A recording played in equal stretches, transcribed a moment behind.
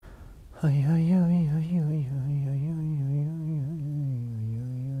we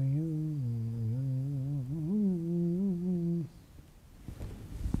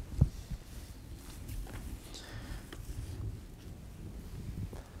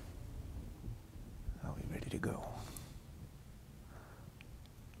ready to go?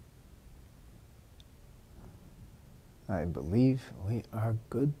 I believe we are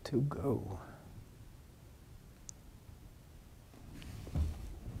good to go.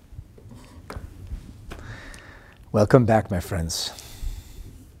 Welcome back, my friends.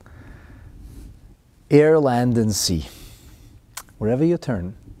 Air, land, and sea. Wherever you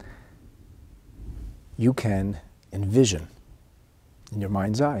turn, you can envision in your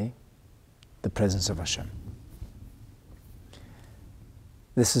mind's eye the presence of Hashem.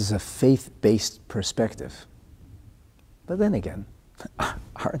 This is a faith-based perspective. But then again,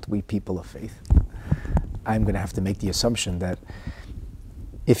 aren't we people of faith? I'm going to have to make the assumption that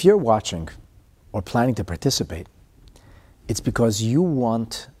if you're watching or planning to participate, it's because you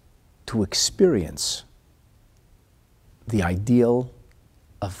want to experience the ideal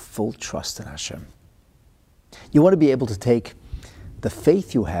of full trust in Hashem. You want to be able to take the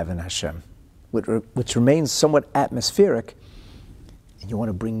faith you have in Hashem, which remains somewhat atmospheric, and you want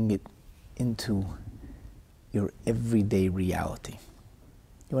to bring it into your everyday reality.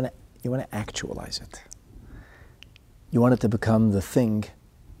 You want to actualize it. You want it to become the thing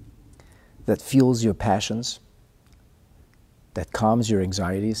that fuels your passions, that calms your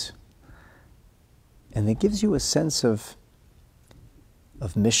anxieties, and that gives you a sense of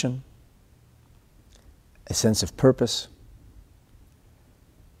mission, a sense of purpose,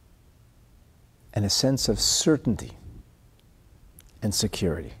 and a sense of certainty and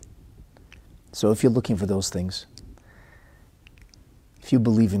security. So if you're looking for those things, if you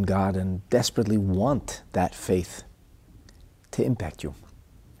believe in God and desperately want that faith to impact you,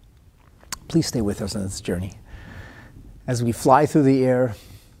 please stay with us on this journey as we fly through the air,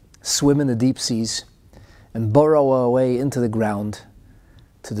 swim in the deep seas, and burrow our way into the ground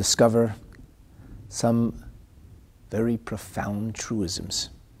to discover some very profound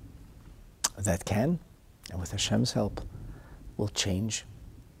truisms that can, and with Hashem's help, will change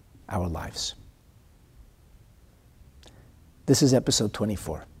our lives. This is episode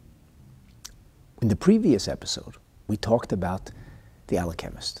 24. In the previous episode, we talked about the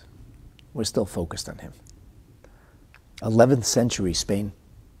Alchemist. We're still focused on him. 11th century Spain.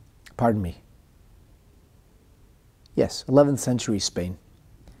 Pardon me. Yes, 11th century Spain.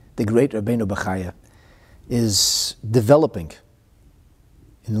 The great Rabbeinu Bachaya is developing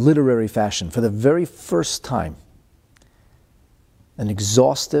in literary fashion for the very first time an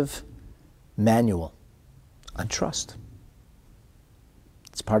exhaustive manual on trust.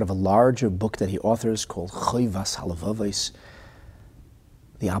 It's part of a larger book that he authors called 𝐋𝐀𝐍𝐃,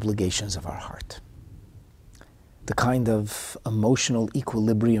 The Obligations of Our Heart. The kind of emotional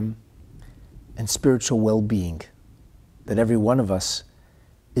equilibrium and spiritual well-being that every one of us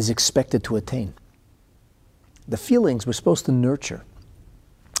is expected to attain. The feelings we're supposed to nurture,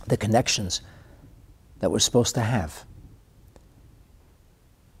 the connections that we're supposed to have.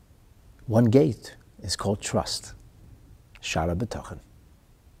 One gate is called trust, Sha'ar HaBitachon.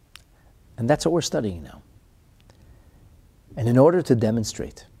 And that's what we're studying now. And in order to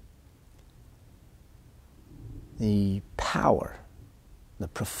demonstrate the power, the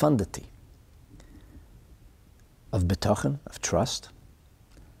profundity of Bitachon, of trust,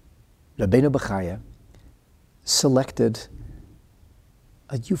 Rabbeinu Bachaya selected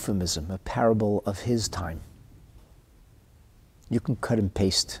a euphemism, a parable of his time. You can cut and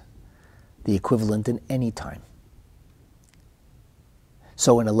paste the equivalent in any time.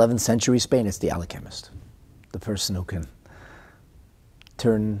 So in 11th century Spain, it's the Alchemist, the person who can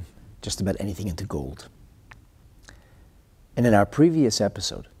turn just about anything into gold. And in our previous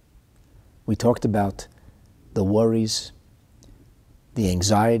episode, we talked about the worries, the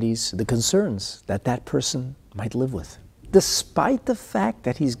anxieties, the concerns that that person might live with, despite the fact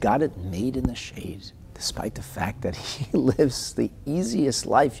that he's got it made in the shade, despite the fact that he lives the easiest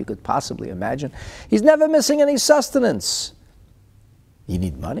life you could possibly imagine. He's never missing any sustenance. You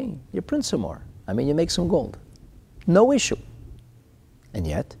need money, you print some more. You make some gold. No issue. And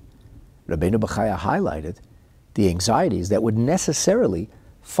yet, Rabbeinu Bachaya highlighted the anxieties that would necessarily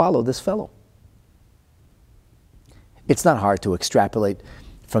follow this fellow. It's not hard to extrapolate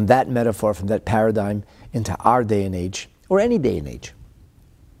from that metaphor, from that paradigm, into our day and age, or any day and age.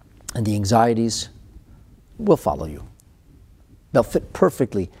 And the anxieties will follow you. They'll fit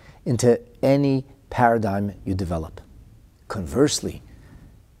perfectly into any paradigm you develop. Conversely,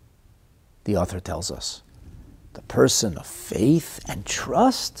 the author tells us, the person of faith and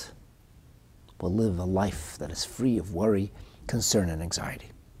trust, will live a life that is free of worry, concern, and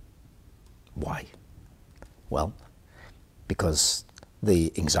anxiety. Why? Well, because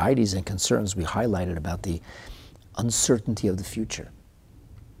the anxieties and concerns we highlighted about the uncertainty of the future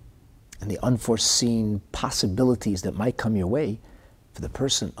and the unforeseen possibilities that might come your way, for the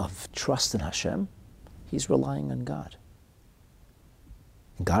person of trust in Hashem, he's relying on God.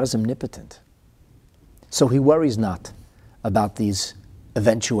 And God is omnipotent. So he worries not about these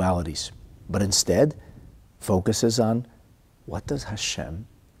eventualities, but instead focuses on, what does Hashem,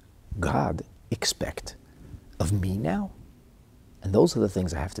 God, expect of me now? And those are the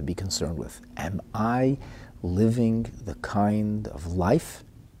things I have to be concerned with. Am I living the kind of life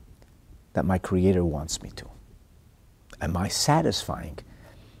that my Creator wants me to? Am I satisfying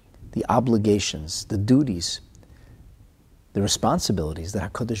the obligations, the duties, the responsibilities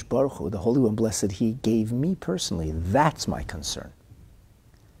that 𝑋𝐀𝐍𝑃, the Holy One, Blessed He, gave me personally? That's my concern.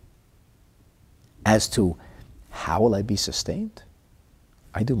 As to how will I be sustained,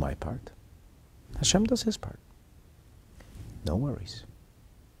 I do my part. Hashem does His part. No worries,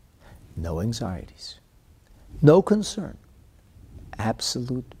 no anxieties, no concern,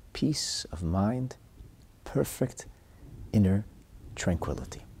 absolute peace of mind, perfect inner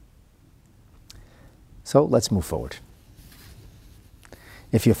tranquility. So let's move forward.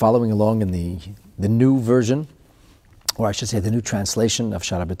 If you're following along in the new version, or I should say the new translation of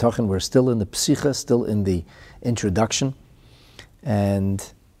Sha'ar HaBitachon, we're still in the Psicha, still in the introduction. And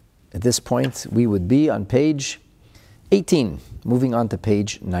at this point, we would be on page 18, moving on to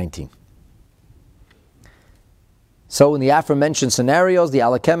page 19. So in the aforementioned scenarios, the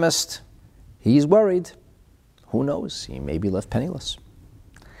alchemist, he's worried. Who knows? He may be left penniless.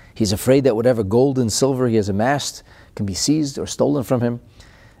 He's afraid that whatever gold and silver he has amassed can be seized or stolen from him,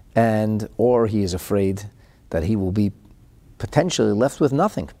 or he is afraid that he will be potentially left with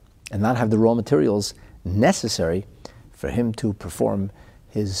nothing and not have the raw materials necessary for him to perform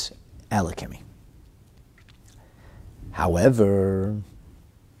his alchemy. However,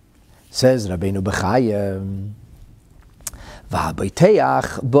 says Rabbeinu Bachaya,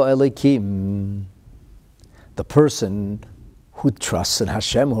 𝙒𝙗𝙏𝙃 𝐵𝐿𝐾𝐀𝐍𝐃, the person who trusts in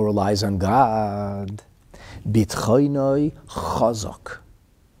Hashem, who relies on God, Bitachon 𝐋𝐀𝐍𝐃,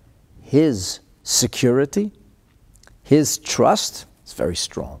 his security, his trust is very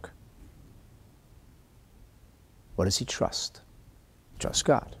strong. What does he trust? He trusts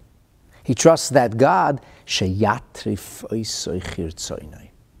God. He trusts that God,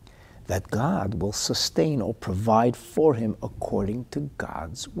 that God will sustain or provide for him according to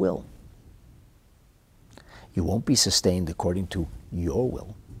God's will. You won't be sustained according to your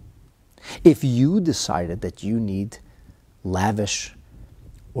will. If you decided that you need lavish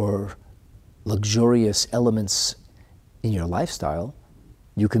or luxurious elements in your lifestyle,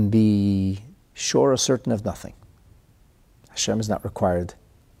 you can be sure or certain of nothing. Hashem is not required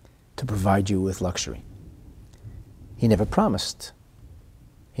to provide you with luxury. He never promised.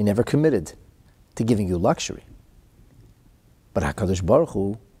 He never committed to giving you luxury. But HaKadosh Baruch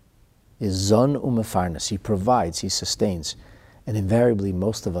Hu is zon u'mefarnas. He provides, He sustains. And invariably,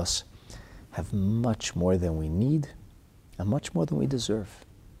 most of us have much more than we need and much more than we deserve.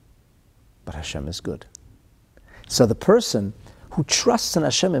 But Hashem is good. So the person who trusts in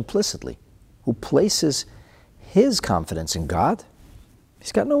Hashem implicitly, who places his confidence in God,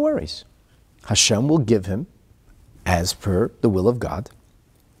 he's got no worries. Hashem will give him, as per the will of God,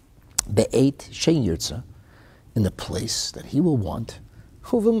 𝙒𝙗𝙧𝙾, in the place that he will want,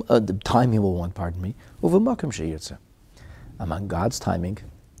 the time he will want, 𝙒𝙗𝙧𝙾, among God's timing,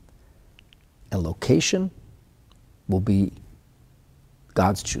 and location will be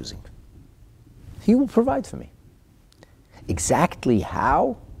God's choosing. He will provide for me. Exactly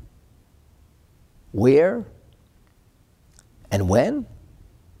how, where, and when,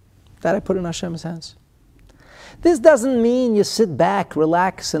 that I put in Hashem's hands. This doesn't mean you sit back,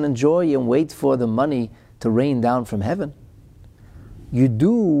 relax, and enjoy and wait for the money to rain down from heaven. You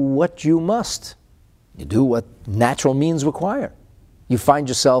do what you must. You do what natural means require. You find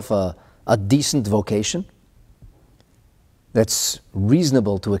yourself a decent vocation that's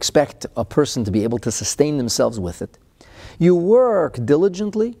reasonable to expect a person to be able to sustain themselves with it. You work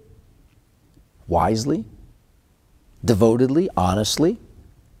diligently, wisely, devotedly, honestly,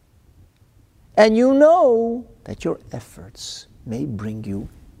 and you know that your efforts may bring you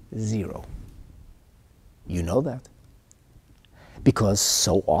zero. You know that. Because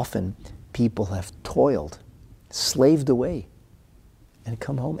so often people have toiled, slaved away, and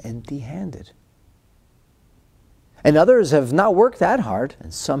come home empty-handed. And others have not worked that hard,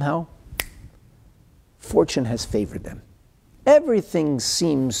 and somehow fortune has favored them. Everything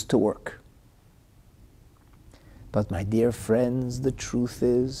seems to work. But my dear friends, the truth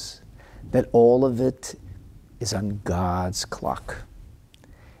is that all of it is on God's clock.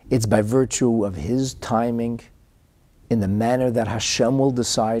 It's by virtue of His timing, in the manner that Hashem will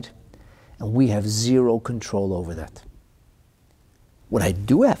decide, and we have zero control over that. What I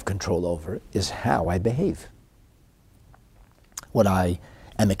do have control over is how I behave. What I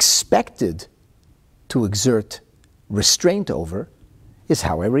am expected to exert restraint over is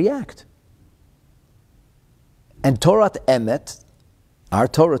how I react. And Torah Emet, our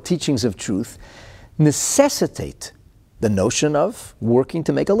Torah teachings of truth, necessitate the notion of working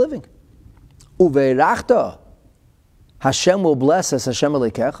to make a living. Uveirachta, Hashem will bless us, Hashem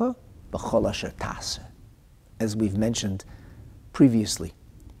Elokecha, b'chol asher taseh. As we've mentioned previously,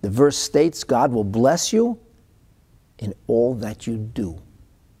 the verse states God will bless you in all that you do.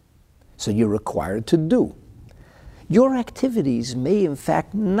 So you're required to do. Your activities may in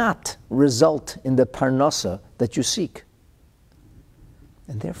fact not result in the parnasa that you seek.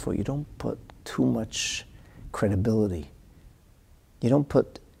 And therefore you don't put too much credibility. You don't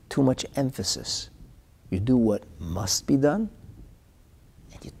put too much emphasis. You do what must be done,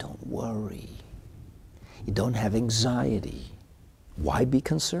 and you don't worry. You don't have anxiety. Why be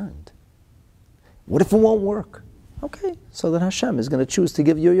concerned? What if it won't work? Okay, so then Hashem is going to choose to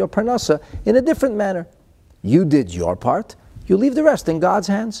give you your parnasa in a different manner. You did your part. You leave the rest in God's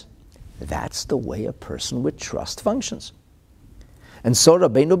hands. That's the way a person with trust functions. And so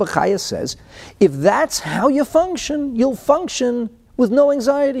Rabbeinu Bachaya says, if that's how you function, you'll function with no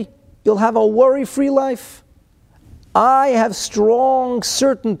anxiety. You'll have a worry-free life. I have strong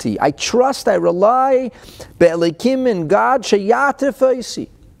certainty. I trust, I rely, be'elikim in God, sheyatrefeisi.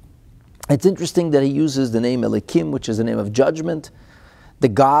 It's interesting that he uses the name Elikim, which is the name of judgment, the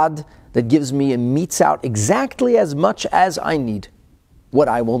God that gives me and meets out exactly as much as I need. What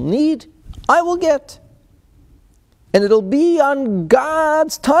I will need, I will get. And it'll be on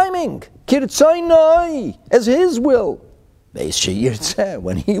God's timing, 𝐾𝐀𝐍𝐃, as His will,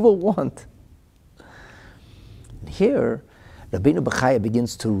 when He will want. And here, Rabbeinu Bachaya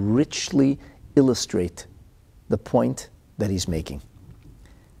begins to richly illustrate the point that he's making.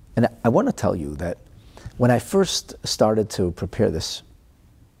 And I want to tell you that when I first started to prepare this,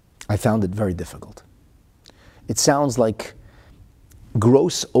 I found it very difficult. It sounds like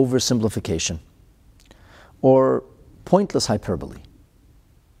gross oversimplification or pointless hyperbole.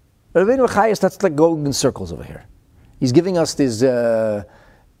 Rabbeinu Bachaya starts like going in circles over here. He's giving us these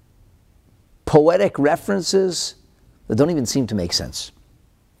poetic references that don't even seem to make sense.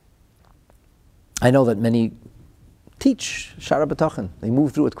 I know that many teach Sha'ar HaBitachon. They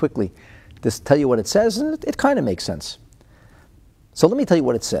move through it quickly. Just tell you what it says, and it kind of makes sense. So let me tell you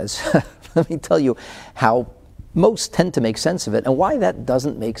what it says. Let me tell you how most tend to make sense of it and why that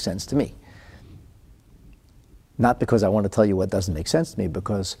doesn't make sense to me. Not because I want to tell you what doesn't make sense to me,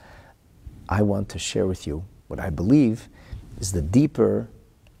 because I want to share with you what I believe is the deeper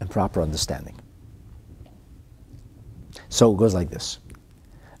and proper understanding. So it goes like this.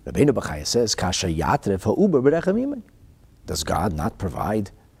 Rabbeinu Bachaya says, Kasha yatref ha'uber b'rechem. Does God not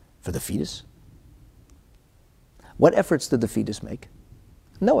provide for the fetus? What efforts did the fetus make?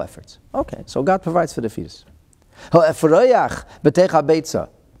 No efforts. Okay, so God provides for the fetus.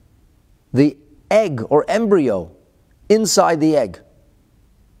 The egg or embryo inside the egg.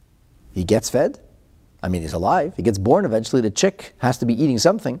 He gets fed. I mean, he's alive. He gets born eventually. The chick has to be eating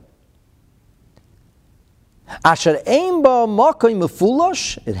something. It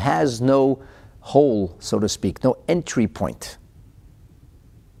has no hole, so to speak, no entry point.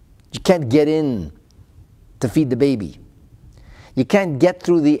 You can't get in to feed the baby. You can't get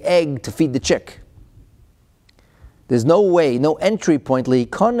through the egg to feed the chick. There's no way, no entry point. You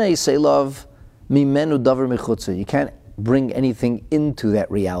can't bring anything into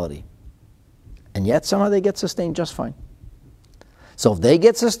that reality. And yet somehow they get sustained just fine. So if they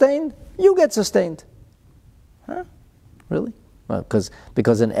get sustained, you get sustained. Huh? Really? Well,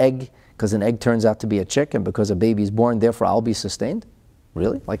 because an egg turns out to be a chick, and because a baby's born, therefore I'll be sustained?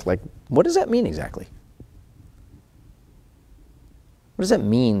 Really? Like what does that mean exactly? What does that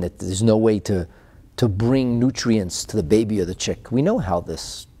mean that there's no way to bring nutrients to the baby or the chick? We know how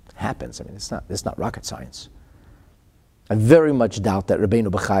this happens. I mean, it's not rocket science. I very much doubt that Rabbeinu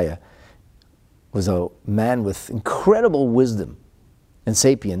Bachaya was a man with incredible wisdom and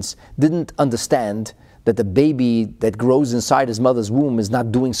sapience, didn't understand that the baby that grows inside his mother's womb is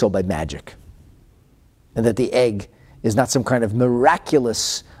not doing so by magic, and that the egg is not some kind of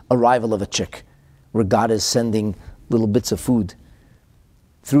miraculous arrival of a chick, where God is sending little bits of food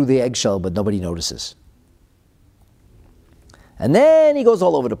through the eggshell, but nobody notices. And then he goes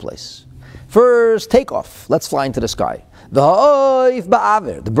all over the place. First, take off. Let's fly into the sky.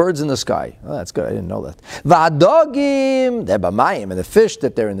 The birds in the sky. Oh, that's good. I didn't know that. V'adogim, they're b'mayim, and the fish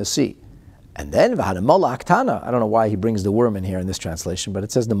that they're in the sea. And then v'hadamola aktana. I don't know why he brings the worm in here in this translation, but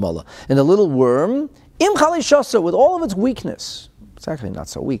it says the mola. And the little worm, im chalishasa, with all of its weakness. It's actually not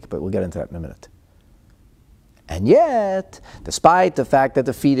so weak, but we'll get into that in a minute. And yet, despite the fact that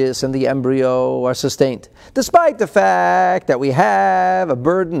the fetus and the embryo are sustained, despite the fact that we have a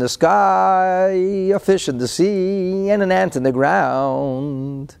bird in the sky, a fish in the sea, and an ant in the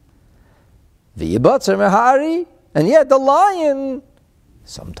ground, v'yibotzer mehari, and yet the lion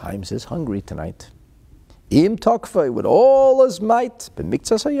sometimes is hungry tonight. Im tokfei, with all his might,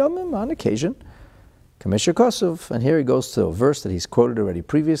 b'miktzas hayomim, on occasion, Kamesha Kosov, and here he goes to a verse that he's quoted already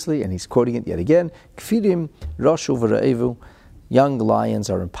previously, and he's quoting it yet again. Kfirim roshu v'ra'evu, young lions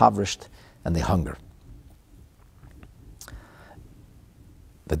are impoverished and they hunger.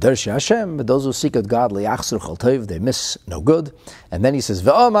 V'dershi Hashem, but those who seek out God, li'achzur chol tov, they miss no good. And then he says,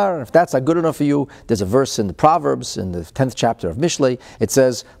 V'omar, if that's not good enough for you, there's a verse in the Proverbs, in the 10th chapter of Mishlei, it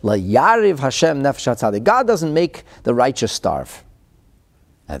says, La'yariv Hashem nefesh hatzadik. God doesn't make the righteous starve.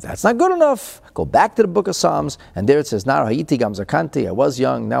 That's not good enough. Go back to the book of Psalms, and there it says, Nar ha'iti gam zakanti, I was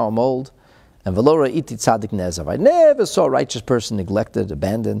young, now I'm old. And v'lo ra'iti tzadik nezav, I never saw a righteous person neglected,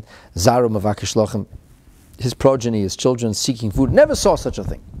 abandoned. Zaru mavakish lochem, his progeny, his children seeking food. Never saw such a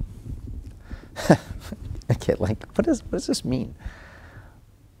thing. Okay, like, what does this mean?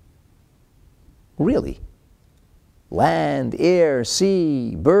 Really? Land, air,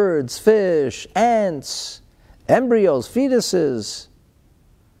 sea, birds, fish, ants, embryos, fetuses.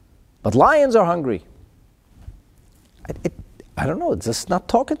 But lions are hungry. I don't know, it's just not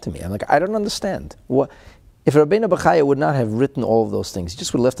talking to me. I'm like, I don't understand. If Rabbeinu Bachaya would not have written all of those things, he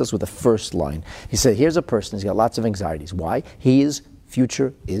just would have left us with the first line. He said, here's a person, he's got lots of anxieties. Why? His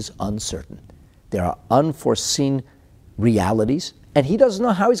future is uncertain. There are unforeseen realities, and he doesn't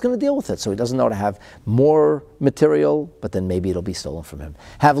know how he's going to deal with it. So he doesn't know to have more material, but then maybe it'll be stolen from him.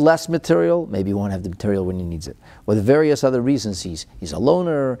 Have less material, maybe he won't have the material when he needs it. Or the various other reasons. He's a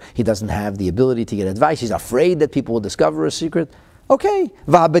loner, he doesn't have the ability to get advice, he's afraid that people will discover a secret. Okay,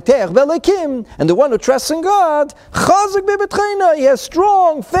 and the one who trusts in God, he has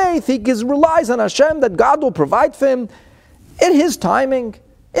strong faith, he relies on Hashem that God will provide for him in his timing,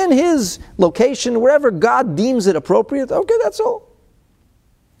 in his location, wherever God deems it appropriate. Okay, that's all.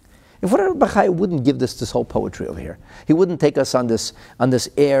 If Rabbi Bachaya wouldn't give this whole poetry over here, he wouldn't take us on this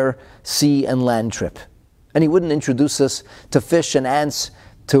air, sea, and land trip, and he wouldn't introduce us to fish and ants,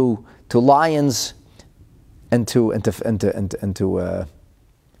 to lions, and to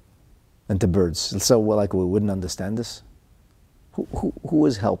birds. So we wouldn't understand this. Who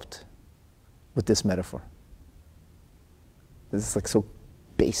is helped with this metaphor? This is like so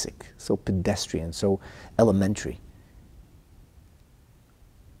basic, so pedestrian, so elementary.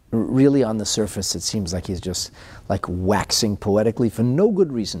 Really, on the surface, it seems like he's just like waxing poetically for no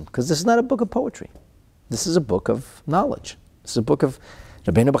good reason, because this is not a book of poetry. This is a book of knowledge. This is a book of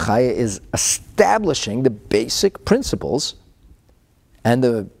Rabbeinu Bachaya is establishing the basic principles and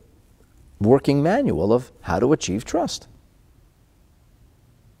the working manual of how to achieve trust.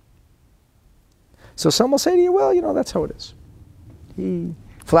 So some will say to you, well, that's how it is. He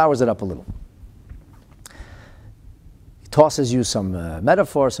flowers it up a little. Tosses you some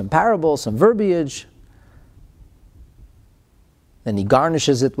metaphors, some parables, some verbiage. Then he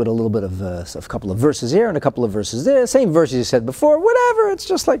garnishes it with a little bit of a couple of verses here and a couple of verses there. Same verses you said before, whatever. It's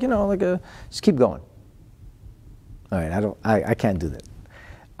just like, just keep going. All right, I can't do that.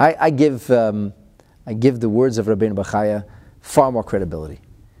 I give the words of Rabbeinu Bachaya far more credibility.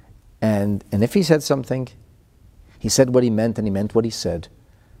 And if he said something, he said what he meant and he meant what he said.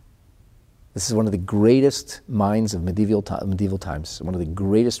 This is one of the greatest minds of medieval times, one of the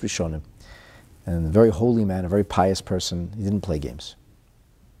greatest Rishonim, and a very holy man, a very pious person. He didn't play games.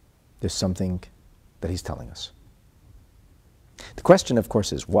 There's something that he's telling us. The question, of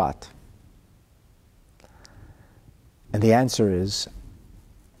course, is what? And the answer is,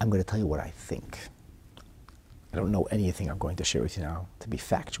 I'm going to tell you what I think. I don't know anything I'm going to share with you now to be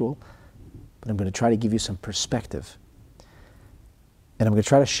factual, but I'm going to try to give you some perspective. And I'm going to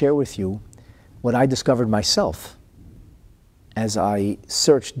try to share with you what I discovered myself as I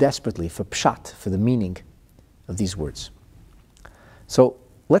searched desperately for pshat, for the meaning of these words. So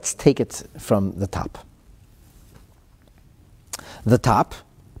let's take it from the top. The top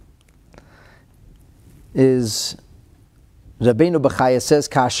is, Rabbeinu Bachaya says,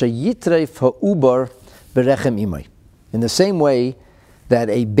 Kasha yitreif ha'ubar berechem imay. In the same way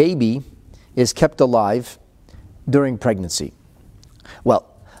that a baby is kept alive during pregnancy. Well,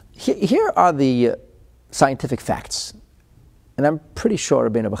 Here are the scientific facts. And I'm pretty sure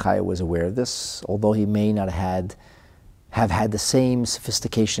Rabbeinu Bachaya was aware of this, although he may not have had the same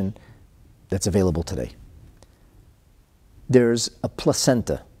sophistication that's available today. There's a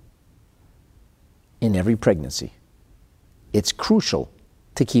placenta in every pregnancy. It's crucial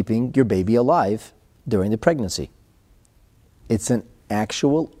to keeping your baby alive during the pregnancy. It's an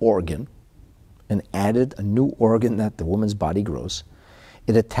actual organ, a new organ that the woman's body grows.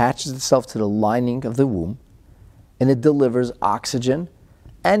 It attaches itself to the lining of the womb, and it delivers oxygen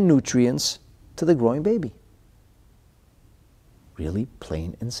and nutrients to the growing baby. Really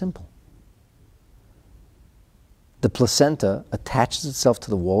plain and simple. The placenta attaches itself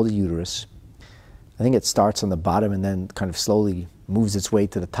to the wall of the uterus. I think it starts on the bottom and then kind of slowly moves its way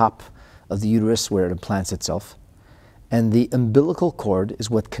to the top of the uterus where it implants itself. And the umbilical cord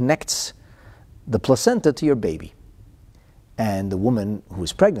is what connects the placenta to your baby. And the woman who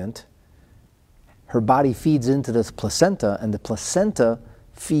is pregnant, her body feeds into the placenta, and the placenta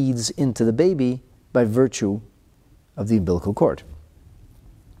feeds into the baby by virtue of the umbilical cord.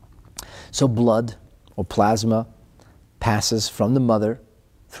 So blood or plasma passes from the mother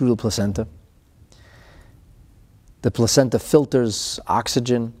through the placenta. The placenta filters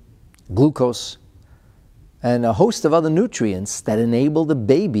oxygen, glucose, and a host of other nutrients that enable the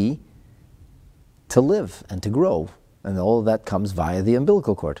baby to live and to grow. And all of that comes via the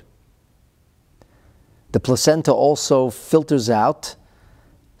umbilical cord. The placenta also filters out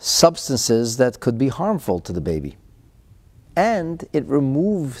substances that could be harmful to the baby. And it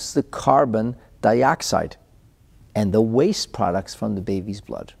removes the carbon dioxide and the waste products from the baby's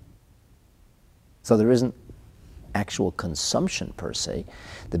blood. So there isn't actual consumption per se.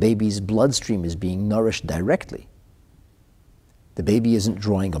 The baby's bloodstream is being nourished directly. The baby isn't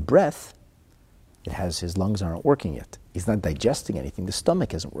drawing a breath. His lungs aren't working yet. He's not digesting anything. The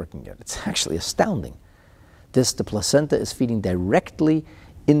stomach isn't working yet. It's actually astounding. The placenta is feeding directly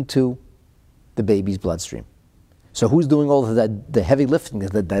into the baby's bloodstream. So who's doing all of that, the heavy lifting,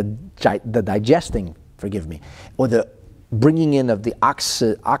 the digesting, forgive me, or the bringing in of the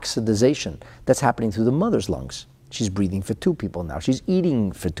oxidization that's happening through the mother's lungs? She's breathing for 2 people now. She's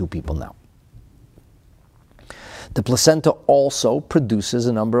eating for 2 people now. The placenta also produces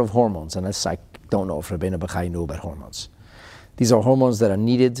a number of hormones, and I don't know if Rabbeinu Bachaya knew about hormones. These are hormones that are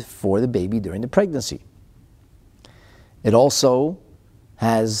needed for the baby during the pregnancy. It also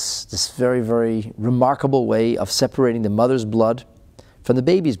has this very, very remarkable way of separating the mother's blood from the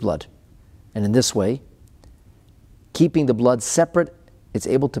baby's blood. And in this way, keeping the blood separate, it's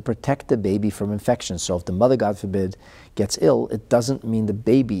able to protect the baby from infection. So if the mother, God forbid, gets ill, it doesn't mean the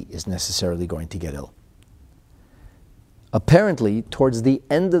baby is necessarily going to get ill. Apparently, towards the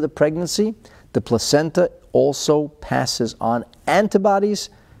end of the pregnancy, the placenta also passes on antibodies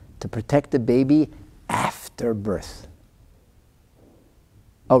to protect the baby after birth.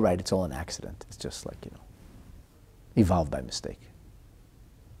 Oh, right, it's all an accident. It's just like, evolved by mistake.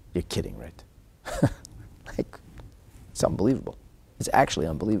 You're kidding, right? It's unbelievable. It's actually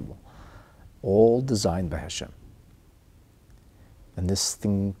unbelievable. All designed by Hashem. And this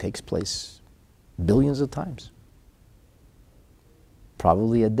thing takes place billions of times.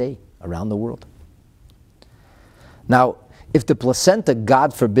 Probably a day around the world. Now, if the placenta,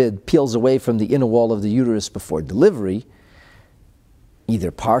 God forbid, peels away from the inner wall of the uterus before delivery,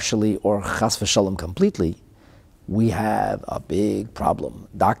 either partially or chas v'shalom completely, we have a big problem.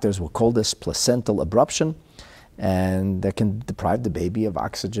 Doctors will call this placental abruption, and that can deprive the baby of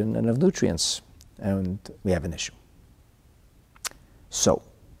oxygen and of nutrients, and we have an issue. So,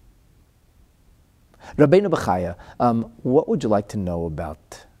 Rabbeinu Bachaya, what would you like to know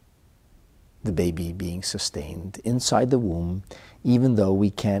about the baby being sustained inside the womb, even though we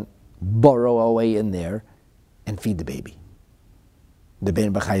can't burrow our way in there and feed the baby? The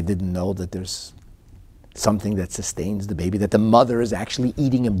Rabbeinu Bachaya didn't know that there's something that sustains the baby, that the mother is actually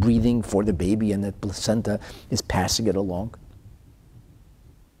eating and breathing for the baby, and that placenta is passing it along.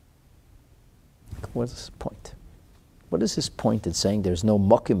 What's his point? What is his point in saying there's no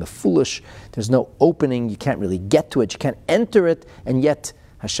mokim, foolish, there's no opening, you can't really get to it, you can't enter it, and yet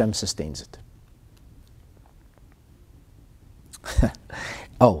Hashem sustains it?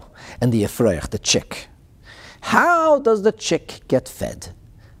 Oh, and the efreich, the chick. How does the chick get fed?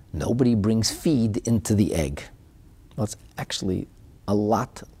 Nobody brings feed into the egg. Well, it's actually a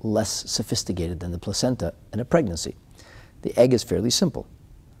lot less sophisticated than the placenta in a pregnancy. The egg is fairly simple.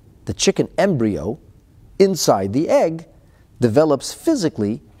 The chicken embryo inside the egg develops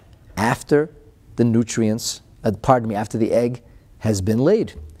physically after the nutrients, after the egg has been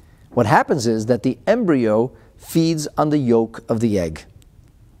laid. What happens is that the embryo feeds on the yolk of the egg.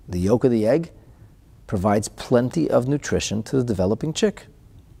 the yolk of the egg, provides plenty of nutrition to the developing chick.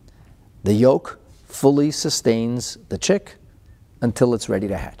 The yolk fully sustains the chick until it's ready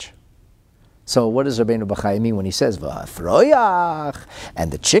to hatch. So what does Rabbeinu Bachaya mean when he says, "V'afroyach,"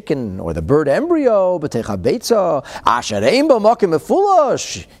 and the chicken or the bird embryo, b'teicha asher ein bo makom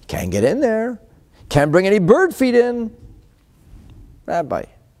mefulash, can't get in there, can't bring any bird feed in. Rabbi,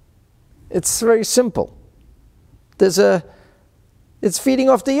 it's very simple. It's feeding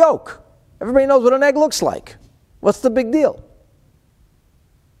off the yolk. Everybody knows what an egg looks like. What's the big deal?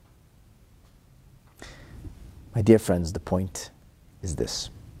 My dear friends, the point is this.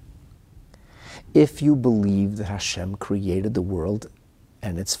 If you believe that Hashem created the world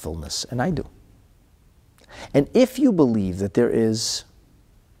and its fullness, and I do, and if you believe that there is,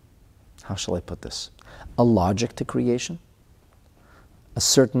 how shall I put this, a logic to creation,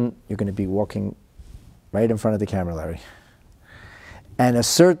 you're going to be walking right in front of the camera, Larry, and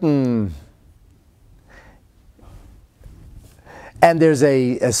there's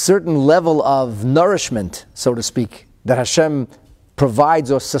a certain level of nourishment, so to speak, that Hashem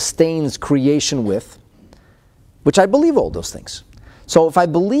provides or sustains creation with, which I believe all those things. So if I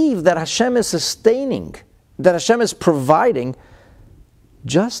believe that Hashem is sustaining, that Hashem is providing,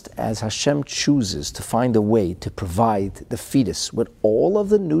 just as Hashem chooses to find a way to provide the fetus with all of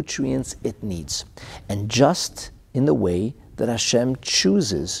the nutrients it needs, and just in the way that Hashem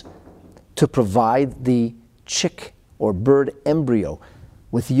chooses to provide the chick or bird embryo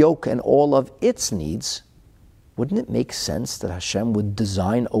with yolk and all of its needs, wouldn't it make sense that Hashem would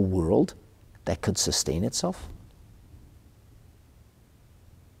design a world that could sustain itself?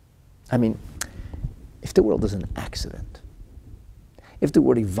 I mean, if the world is an accident, if the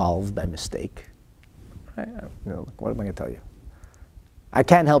world evolved by mistake, what am I going to tell you? I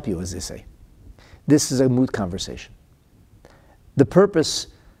can't help you, as they say. This is a moot conversation. The purpose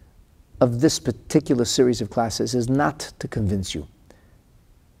of this particular series of classes is not to convince you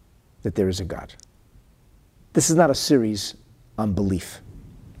that there is a God. This is not a series on belief.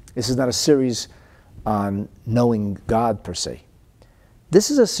 This is not a series on knowing God per se. This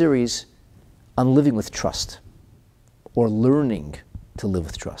is a series on living with trust, or learning to live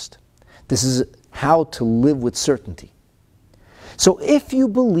with trust. This is how to live with certainty. So if you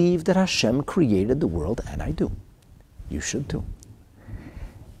believe that Hashem created the world, and I do, you should too.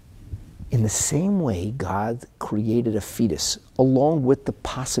 In the same way God created a fetus, along with the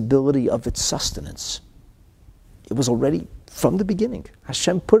possibility of its sustenance. It was already from the beginning.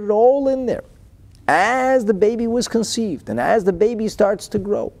 Hashem put it all in there. As the baby was conceived, and as the baby starts to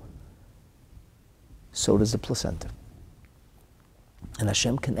grow, so does the placenta. And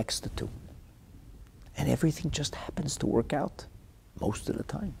Hashem connects the two. And everything just happens to work out most of the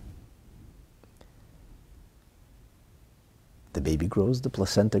time. The baby grows, the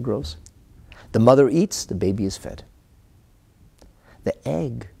placenta grows. The mother eats, the baby is fed. The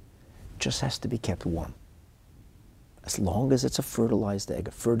egg just has to be kept warm. As long as it's a fertilized egg,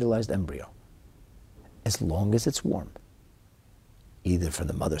 a fertilized embryo. As long as it's warm. Either from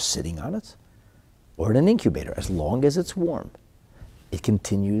the mother sitting on it, or in an incubator. As long as it's warm, it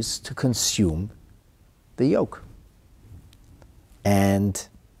continues to consume the yolk. And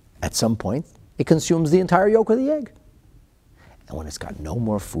at some point, it consumes the entire yolk of the egg. And when it's got no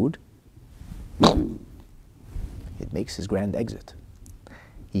more food, it makes his grand exit.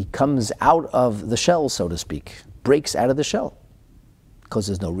 He comes out of the shell, so to speak, breaks out of the shell, because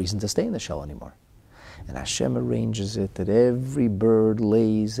there's no reason to stay in the shell anymore. And Hashem arranges it that every bird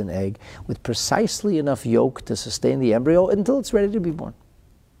lays an egg with precisely enough yolk to sustain the embryo until it's ready to be born.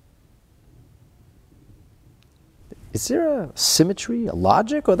 Is there a symmetry, a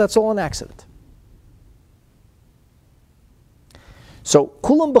logic, or that's all an accident? So,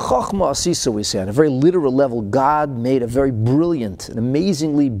 kulam b'chachma asisa, we say, on a very literal level, God made a very brilliant, an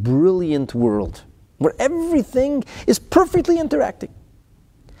amazingly brilliant world, where everything is perfectly interacting.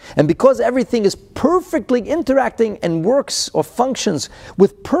 And because everything is perfectly interacting and works or functions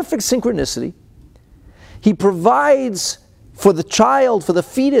with perfect synchronicity, He provides for the child, for the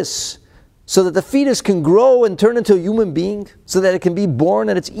fetus, so that the fetus can grow and turn into a human being, so that it can be born,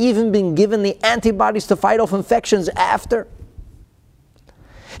 and it's even been given the antibodies to fight off infections after.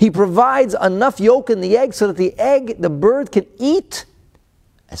 He provides enough yolk in the egg so that the bird can eat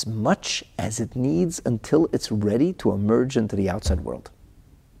as much as it needs until it's ready to emerge into the outside world.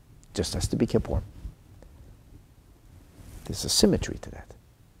 Just has to be kept warm. There's a symmetry to that.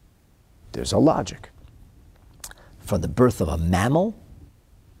 There's a logic. From the birth of a mammal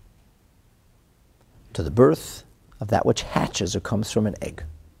to the birth of that which hatches or comes from an egg.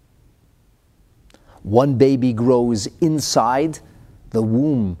 One baby grows inside the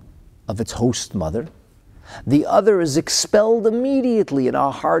womb of its host mother. The other is expelled immediately in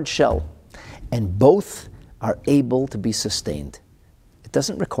our hard shell. And both are able to be sustained. It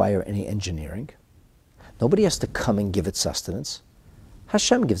doesn't require any engineering. Nobody has to come and give it sustenance.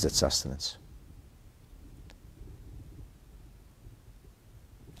 Hashem gives it sustenance.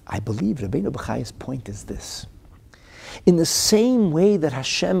 I believe Rabbeinu Bachaya's point is this. In the same way that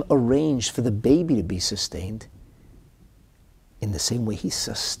Hashem arranged for the baby to be sustained, in the same way He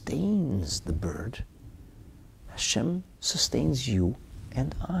sustains the bird, Hashem sustains you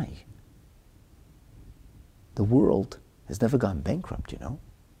and I. The world has never gone bankrupt, you know.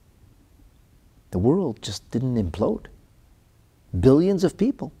 The world just didn't implode. Billions of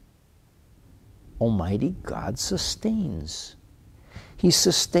people. Almighty God sustains. He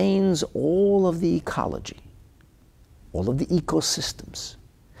sustains all of the ecology, all of the ecosystems.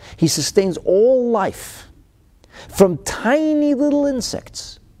 He sustains all life, from tiny little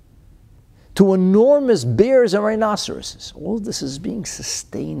insects to enormous bears and rhinoceroses. All of this is being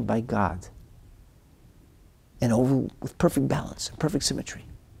sustained by God, and over with perfect balance and perfect symmetry.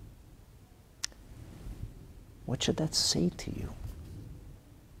 What should that say to you?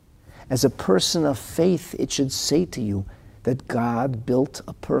 As a person of faith, it should say to you that God built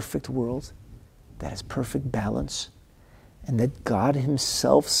a perfect world that has perfect balance, and that God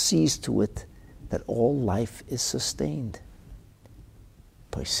Himself sees to it that all life is sustained.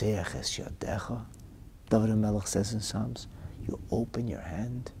 𝙒𝙬𝙧𝙑𝙀𝙃, David HaMelech says in Psalms, you open your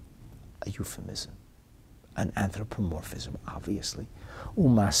hand, a euphemism, an anthropomorphism, obviously.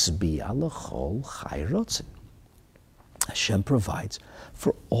 umasbi'a l'chol chai rotzen. Hashem provides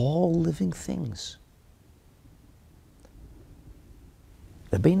for all living things.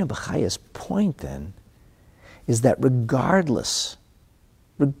 Rabbeinu Bachaya's point then is that regardless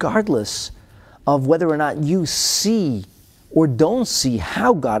of whether or not you see or don't see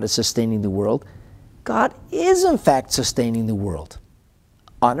how God is sustaining the world, God is in fact sustaining the world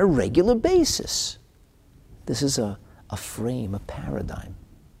on a regular basis. This is a frame, a paradigm.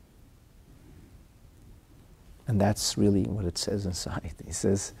 And that's really what it says inside. He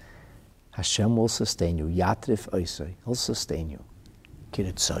says, Hashem will sustain you. Yatrif oisai. He'll sustain you.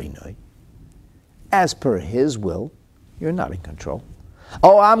 𝙒𝐀𝐍𝐃. As per His will, you're not in control.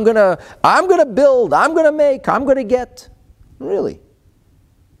 Oh, I'm gonna build, I'm gonna make, I'm gonna get. Really?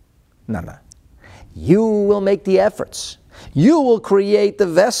 No. You will make the efforts. You will create the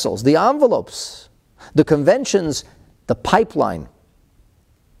vessels, the envelopes, the conventions, the pipeline,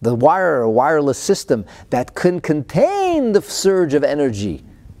 the wireless system that can contain the surge of energy.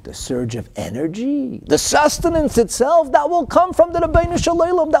 The surge of energy, the sustenance itself that will come from the Rabbeinu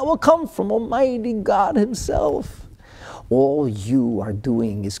Shalom, that will come from Almighty God Himself. All you are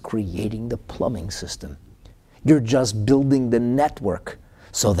doing is creating the plumbing system. You're just building the network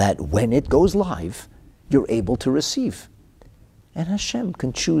so that when it goes live, you're able to receive. And Hashem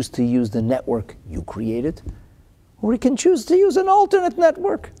can choose to use the network you created, or He can choose to use an alternate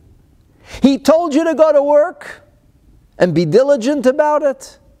network. He told you to go to work and be diligent about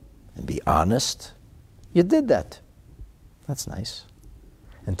it and be honest. You did that. That's nice.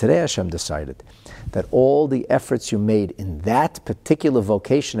 And today Hashem decided that all the efforts you made in that particular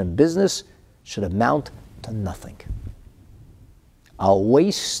vocation and business should amount to nothing. A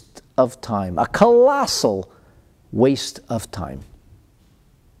waste of time, a colossal waste of time.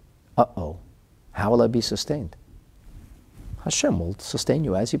 Uh-oh, how will I be sustained? Hashem will sustain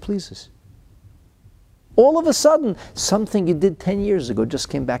you as He pleases. All of a sudden, something you did 10 years ago just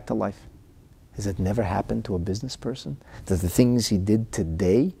came back to life. Has it never happened to a business person? That the things he did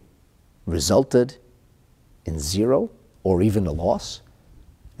today resulted in zero or even a loss?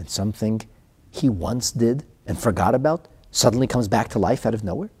 And something he once did and forgot about suddenly comes back to life out of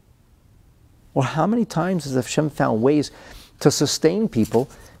nowhere? Or how many times has Hashem found ways to sustain people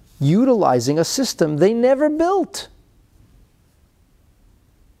utilizing a system they never built?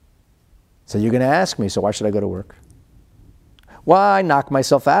 So you're going to ask me, so why should I go to work? Why knock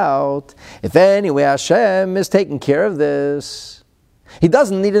myself out? If anyway Hashem is taking care of this. He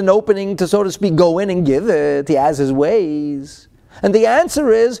doesn't need an opening to, so to speak, go in and give it. He has His ways. And the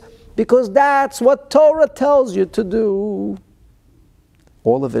answer is, because that's what Torah tells you to do.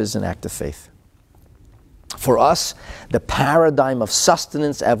 All of it is an act of faith. For us, the paradigm of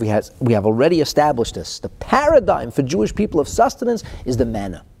sustenance, as we have already established this, the paradigm for Jewish people of sustenance is the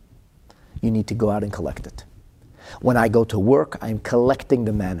manna. You need to go out and collect it. When I go to work, I'm collecting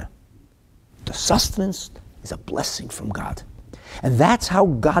the manna. The sustenance is a blessing from God. And that's how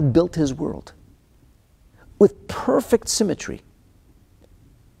God built His world. With perfect symmetry.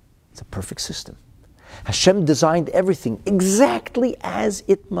 It's a perfect system. Hashem designed everything exactly as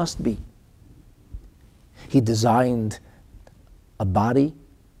it must be. He designed a body,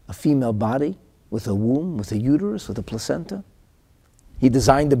 a female body, with a womb, with a uterus, with a placenta. He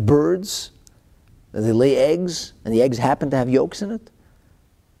designed the birds, that they lay eggs, and the eggs happen to have yolks in it.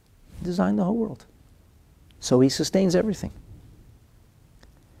 He designed the whole world. So he sustains everything.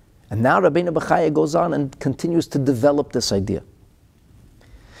 And now Rabbeinu Bachaya goes on and continues to develop this idea.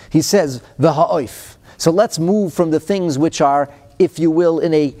 He says, v'ha'oif. So let's move from the things which are, if you will,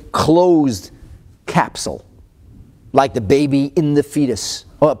 in a closed capsule, like the baby in the fetus,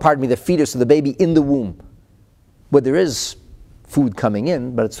 the fetus or the baby in the womb, where there is food coming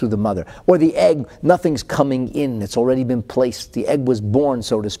in, but it's through the mother. Or the egg, nothing's coming in, it's already been placed. The egg was born,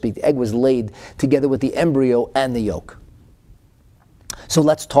 so to speak. The egg was laid together with the embryo and the yolk. So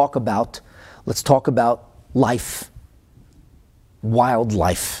let's talk about life,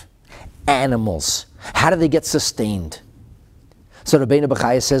 wildlife, animals. How do they get sustained? So Rabbeinu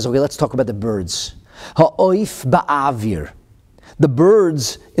Bachaya says, okay, let's talk about the birds. Ha'oif ba'avir. The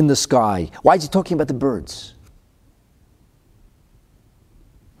birds in the sky. Why is he talking about the birds?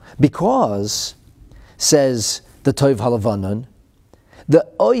 Because, says the Toiv Halavanon, the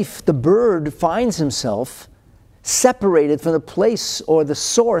oif, the bird, finds himself separated from the place or the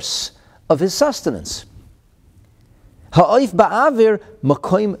source of his sustenance. Ha'oif ba'avir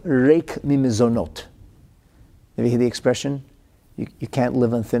makoim reik mimizonot. Have you heard the expression, you can't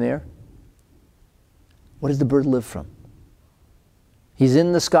live on thin air? What does the bird live from? He's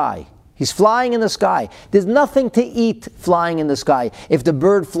in the sky. He's flying in the sky. There's nothing to eat flying in the sky. If the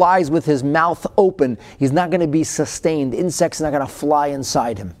bird flies with his mouth open, he's not going to be sustained. Insects are not going to fly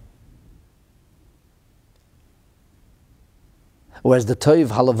inside him. Whereas the Toiv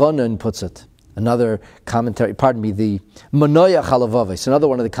Halavanon puts it, another commentary, the Manoya Halavavis, another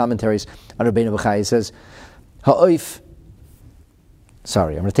one of the commentaries on Rabbeinu Bachaya, says, Ha'oif,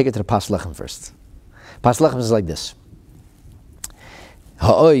 I'm going to take it to the Pas Lechem first. Pas Lechem is like this.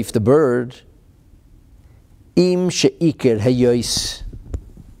 Ha'oif, the bird, im she'ikir hayois,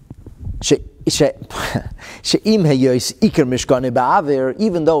 she'im hayois ikir mishkane ba'avir,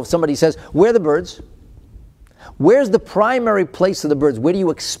 even though if somebody says, where are the birds? Where's the primary place of the birds? Where do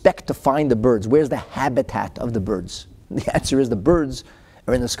you expect to find the birds? Where's the habitat of the birds? The answer is the birds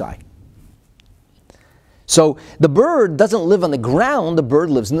are in the sky. So the bird doesn't live on the ground, the bird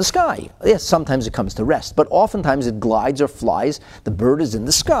lives in the sky. Yes, sometimes it comes to rest, but oftentimes it glides or flies. The bird is in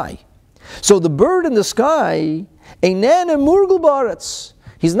the sky. So the bird in the sky, einen murgel baretz.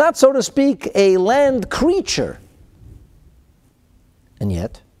 He's not, so to speak, a land creature. And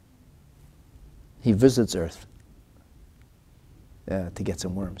yet, he visits Earth to get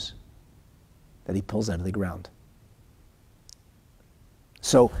some worms that he pulls out of the ground.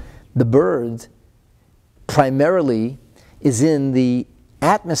 So the bird primarily is in the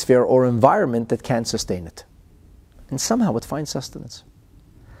atmosphere or environment that can sustain it. And somehow it finds sustenance.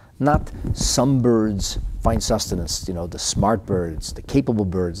 Not some birds find sustenance, the smart birds, the capable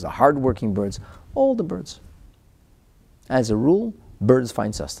birds, the hardworking birds, all the birds. As a rule, birds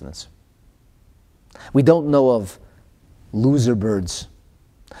find sustenance. We don't know of loser birds,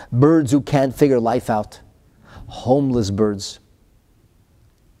 birds who can't figure life out, homeless birds,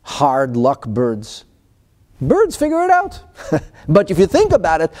 hard luck birds. Birds figure it out. But if you think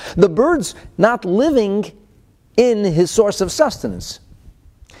about it, the bird's not living in his source of sustenance.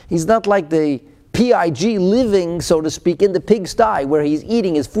 He's not like the PIG living, so to speak, in the pigsty where he's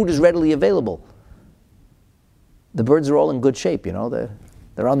eating, his food is readily available. The birds are all in good shape,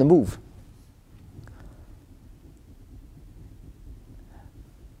 they're on the move.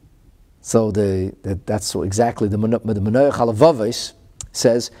 So that's exactly the Manoach Halavavis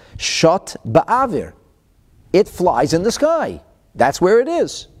says, Shot ba'avir. It flies in the sky. That's where it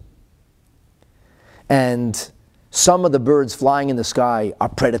is. And some of the birds flying in the sky are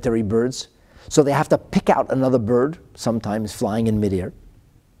predatory birds, so they have to pick out another bird, sometimes flying in midair.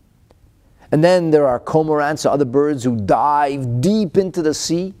 And then there are cormorants, other birds who dive deep into the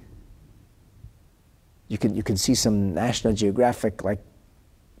sea. You can see some National Geographic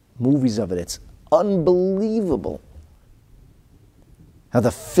movies of it. It's unbelievable how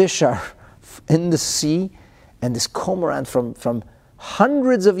the fish are in the sea, and this cormorant from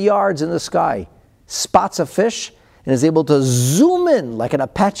hundreds of yards in the sky spots a fish and is able to zoom in like an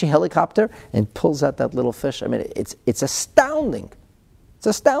Apache helicopter and pulls out that little fish. I mean, it's astounding. It's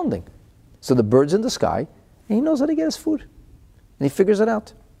astounding. So the bird's in the sky, and he knows how to get his food. And he figures it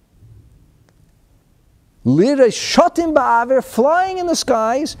out. Lirais shotim ba'avir, flying in the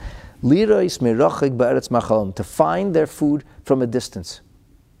skies, lirais mirachik ba'eretz machalom, to find their food from a distance.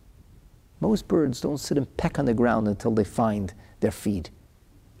 Most birds don't sit and peck on the ground until they find their feed.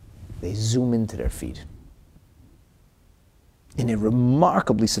 They zoom into their feed in a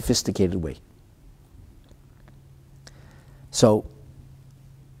remarkably sophisticated way. So,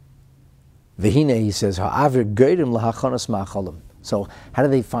 Vehine, he says, so how do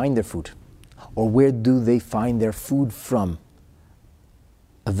they find their food? Or where do they find their food from?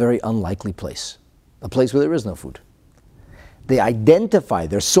 A very unlikely place. A place where there is no food. They identify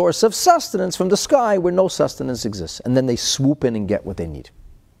their source of sustenance from the sky where no sustenance exists. And then they swoop in and get what they need.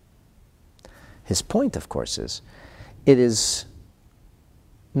 His point, of course, is it is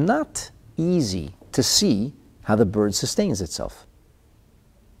not easy to see how the bird sustains itself.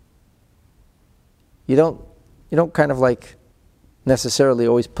 You don't kind of like necessarily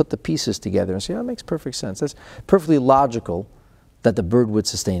always put the pieces together and say, oh, that makes perfect sense. That's perfectly logical that the bird would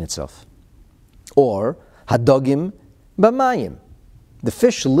sustain itself. Or, hadogim b'mayim. The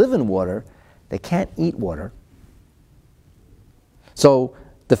fish live in water, they can't eat water. So,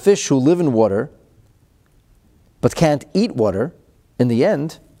 the fish who live in water but can't eat water, in the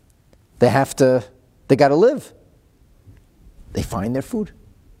end, they gotta live. They find their food.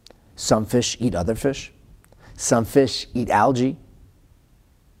 Some fish eat other fish. Some fish eat algae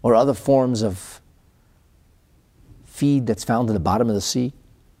or other forms of feed that's found in the bottom of the sea.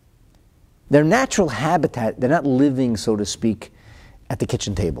 Their natural habitat, they're not living, so to speak, at the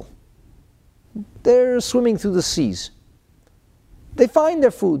kitchen table. They're swimming through the seas. They find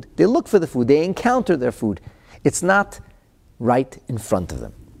their food. They look for the food. They encounter their food. It's not right in front of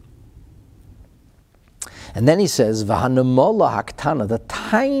them. And then he says, V'hanemola haktana, the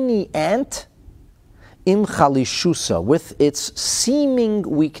tiny ant, im chalishusa, with its seeming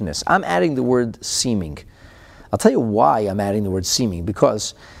weakness. I'm adding the word seeming. I'll tell you why I'm adding the word seeming,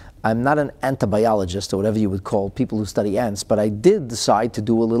 because I'm not an antibiologist or whatever you would call people who study ants, but I did decide to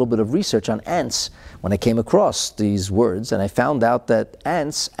do a little bit of research on ants when I came across these words, and I found out that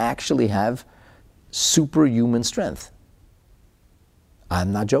ants actually have superhuman strength.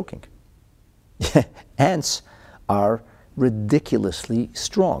 I'm not joking. Ants are ridiculously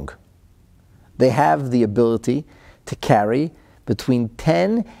strong. They have the ability to carry between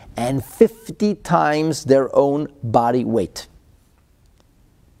 10 and 50 times their own body weight.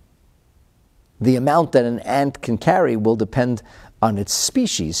 The amount that an ant can carry will depend on its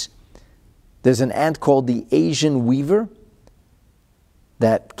species. There's an ant called the Asian weaver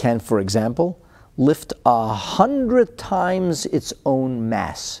that can, for example, lift 100 times its own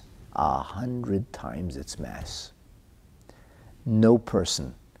mass. 100 times its mass. No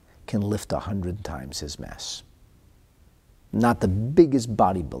person can lift 100 times his mass. Not the biggest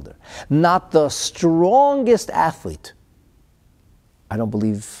bodybuilder, not the strongest athlete. I don't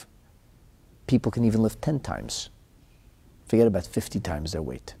believe people can even lift 10 times. Forget about 50 times their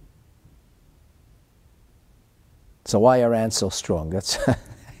weight. So why are ants so strong? That's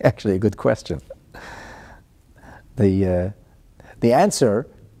actually a good question. The answer,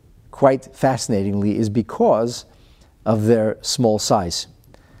 quite fascinatingly, is because of their small size.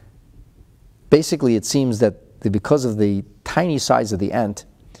 Basically, it seems that because of the tiny size of the ant,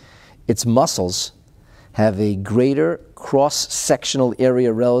 its muscles have a greater cross-sectional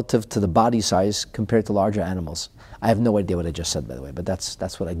area relative to the body size compared to larger animals. I have no idea what I just said, by the way, but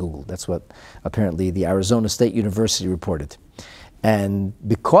that's what I Googled. That's what apparently the Arizona State University reported. And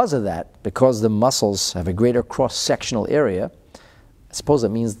because of that, because the muscles have a greater cross-sectional area, I suppose that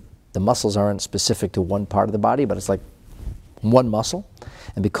means the muscles aren't specific to one part of the body, but it's like one muscle.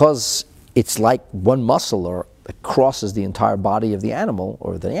 And because it's like one muscle, or it crosses the entire body of the animal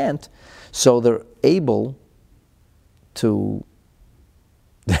or the ant, so they're able to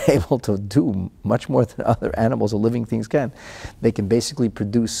do much more than other animals or living things can. They can basically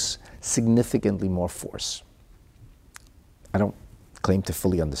produce significantly more force. I don't claim to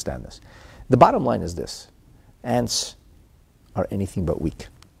fully understand this. The bottom line is this: ants are anything but weak.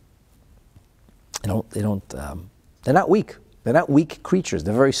 They're not weak. They're not weak creatures.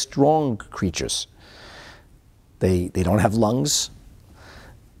 They're very strong creatures. They don't have lungs.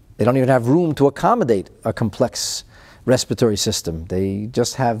 They don't even have room to accommodate a complex respiratory system. They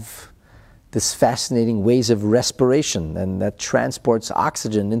just have this fascinating ways of respiration, and that transports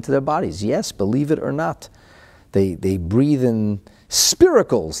oxygen into their bodies. Yes, believe it or not. They breathe in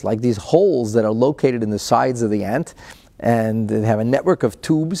spiracles, like these holes that are located in the sides of the ant, and they have a network of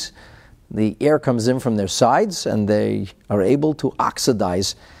tubes. The air comes in from their sides, and they are able to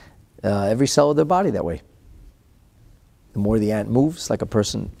oxidize every cell of their body that way. The more the ant moves, like a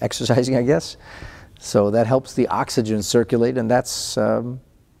person exercising, I guess, so that helps the oxygen circulate, and that's how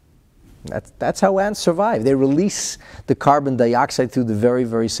ants survive. They release the carbon dioxide through the very,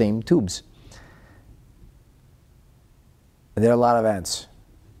 very same tubes. There are a lot of ants.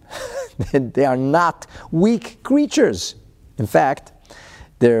 They are not weak creatures. In fact,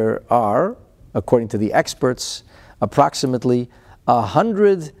 there are, according to the experts, approximately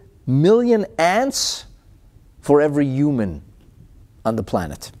 100 million ants for every human on the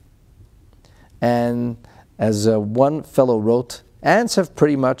planet. And as one fellow wrote, ants have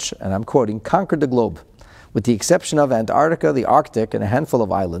pretty much, and I'm quoting, conquered the globe. With the exception of Antarctica, the Arctic, and a handful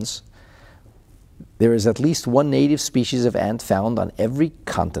of islands, there is at least one native species of ant found on every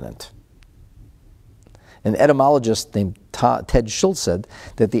continent. An etymologist named Ted Schultz said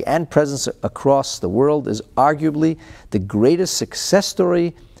that the ant presence across the world is arguably the greatest success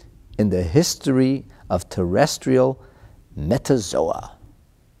story in the history of terrestrial metazoa.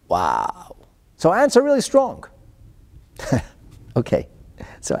 Wow. So ants are really strong. Okay.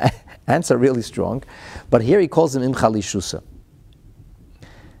 So ants are really strong. But here he calls them imchalishusa.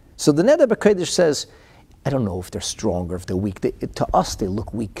 So the Neder B'Kodesh says, I don't know if they're strong or if they're weak. To us, they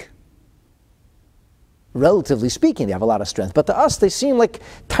look weak. Relatively speaking, they have a lot of strength. But to us, they seem like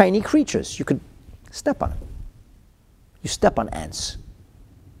tiny creatures. You could step on them. You step on ants.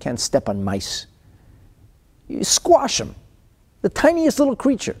 Can't step on mice. You squash them. The tiniest little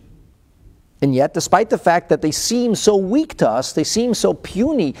creature. And yet, despite the fact that they seem so weak to us, they seem so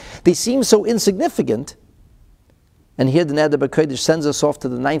puny, they seem so insignificant, and here the Neder B'Kodesh sends us off to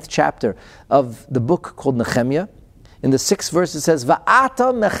the 9th chapter of the book called Nehemiah. In the 6th verse it says,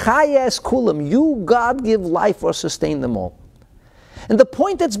 Va'ata mechayes kulam, you, God, give life or sustain them all. And the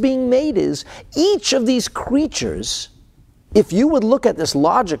point that's being made is, each of these creatures, if you would look at this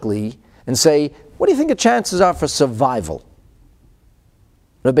logically and say, what do you think the chances are for survival?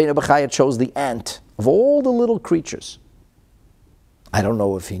 Rabbeinu Bachaya chose the ant of all the little creatures. I don't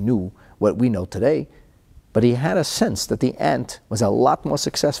know if he knew what we know today, but he had a sense that the ant was a lot more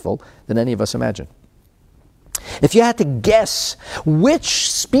successful than any of us imagine. If you had to guess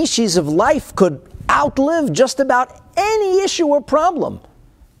which species of life could outlive just about any issue or problem,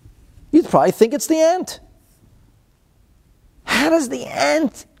 you'd probably think it's the ant. How does the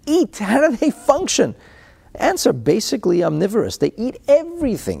ant eat? How do they function? Ants are basically omnivorous. They eat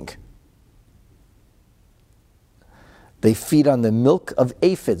everything. They feed on the milk of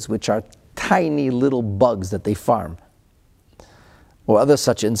aphids, which are tiny little bugs that they farm, or other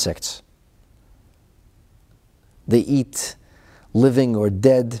such insects. They eat living or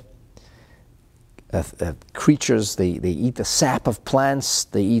dead creatures. They eat the sap of plants.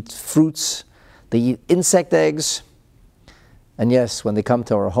 They eat fruits. They eat insect eggs. And yes, when they come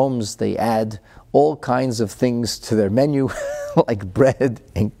to our homes, they add all kinds of things to their menu, like bread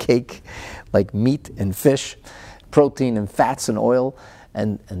and cake, like meat and fish, protein and fats and oil,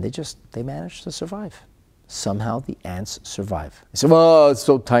 and they manage to survive. Somehow the ants survive. They say, well, it's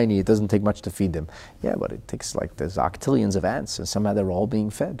so tiny, it doesn't take much to feed them. Yeah, but it takes there's octillions of ants, and somehow they're all being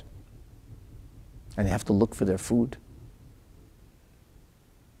fed. And they have to look for their food.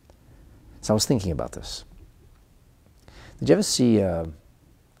 So I was thinking about this. Did you ever see a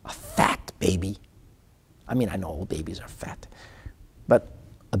fat baby? I mean, I know all babies are fat, but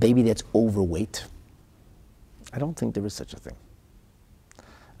a baby that's overweight? I don't think there is such a thing.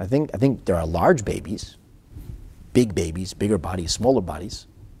 I think there are large babies, big babies, bigger bodies, smaller bodies.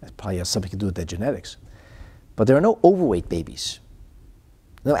 That probably has something to do with their genetics. But there are no overweight babies.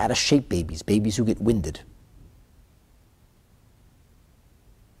 No out-of-shape babies, babies who get winded.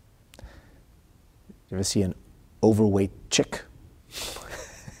 You ever see an overweight chick?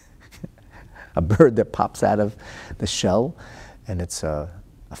 A bird that pops out of the shell, and it's a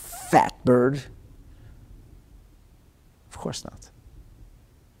fat bird? Of course not.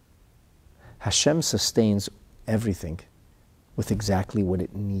 Hashem sustains everything with exactly what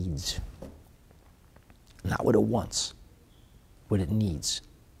it needs. Not what it wants, what it needs.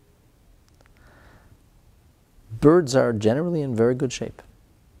 Birds are generally in very good shape.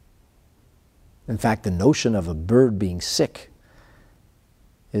 In fact, the notion of a bird being sick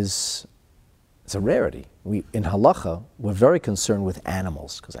it's a rarity. In halacha, we're very concerned with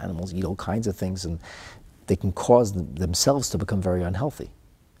animals, because animals eat all kinds of things and they can cause themselves to become very unhealthy.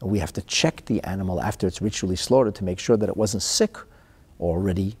 And we have to check the animal after it's ritually slaughtered to make sure that it wasn't sick or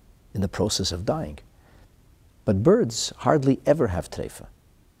already in the process of dying. But birds hardly ever have treifa.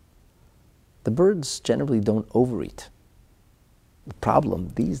 The birds generally don't overeat. The problem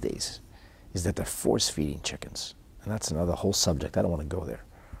these days is that they're force-feeding chickens. And that's another whole subject. I don't want to go there.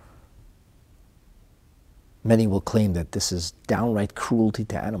 Many will claim that this is downright cruelty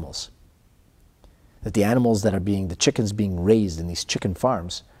to animals. That the animals that are the chickens being raised in these chicken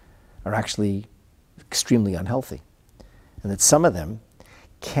farms are actually extremely unhealthy. And that some of them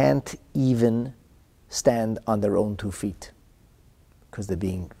can't even stand on their own 2 feet. because they're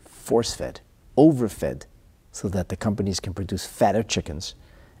being force-fed, overfed, so that the companies can produce fatter chickens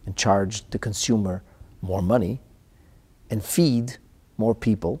and charge the consumer more money and feed more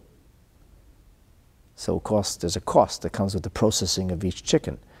people. So there's a cost that comes with the processing of each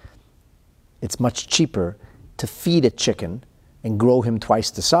chicken. It's much cheaper to feed a chicken and grow him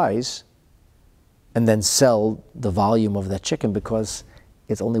twice the size and then sell the volume of that chicken, because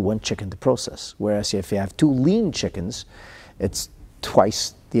it's only one chicken to process. Whereas if you have 2 lean chickens, it's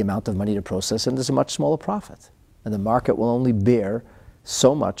twice the amount of money to process, and there's a much smaller profit. And the market will only bear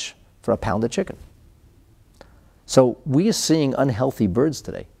so much for a pound of chicken. So we are seeing unhealthy birds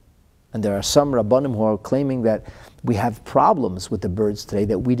today. And there are some Rabbanim who are claiming that we have problems with the birds today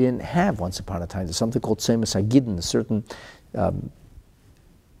that we didn't have once upon a time. There's something called 𝐶𝐀𝐍𝐃, a certain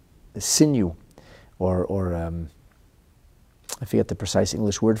sinew, or I forget the precise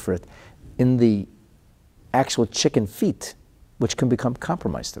English word for it, in the actual chicken feet, which can become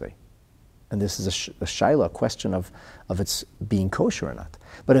compromised today. And this is a shaila, a question of its being kosher or not.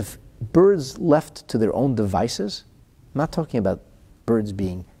 But if birds left to their own devices, I'm not talking about birds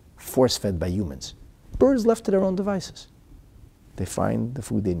being force-fed by humans. Birds left to their own devices, they find the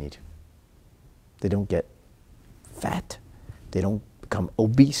food they need. They don't get fat. They don't become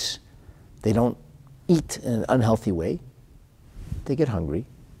obese. They don't eat in an unhealthy way. They get hungry,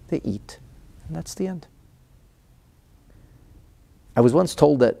 they eat, and that's the end. I was once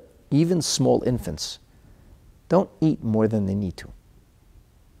told that even small infants don't eat more than they need to.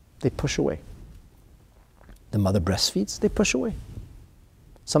 They push away. The mother breastfeeds, they push away.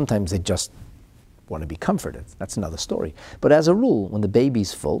 Sometimes they just want to be comforted. That's another story. But as a rule, when the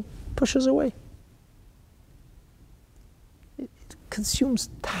baby's full, it pushes away. It consumes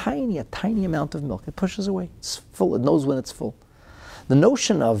a tiny amount of milk. It pushes away. It's full. It knows when it's full. The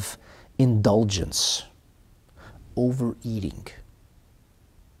notion of indulgence, overeating,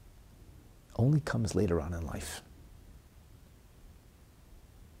 only comes later on in life.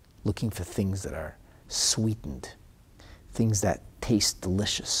 Looking for things that are sweetened, things that taste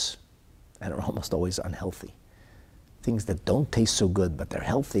delicious and are almost always unhealthy. Things that don't taste so good, but they're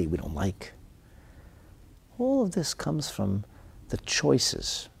healthy, we don't like. All of this comes from the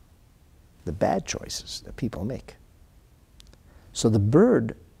choices, the bad choices that people make. So the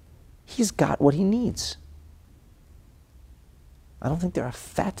bird, he's got what he needs. I don't think there are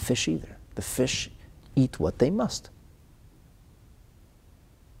fat fish either. The fish eat what they must.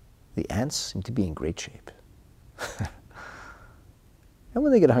 The ants seem to be in great shape. And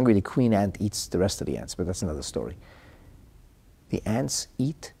when they get hungry, the queen ant eats the rest of the ants, but that's another story. The ants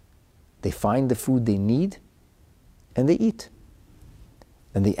eat, they find the food they need, and they eat.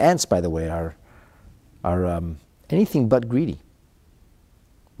 And the ants, by the way, are anything but greedy.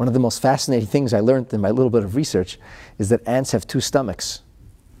 One of the most fascinating things I learned in my little bit of research is that ants have 2 stomachs,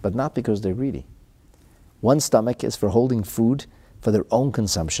 but not because they're greedy. One stomach is for holding food for their own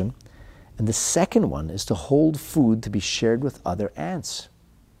consumption, and the second one is to hold food to be shared with other ants.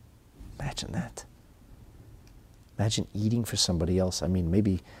 Imagine that. Imagine eating for somebody else. I mean,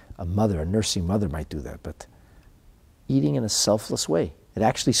 maybe a nursing mother might do that, but eating in a selfless way. It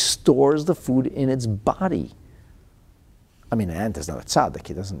actually stores the food in its body. I mean, an ant is not a tzaddik.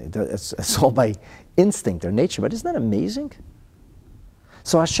 It's all by instinct or nature, but isn't that amazing?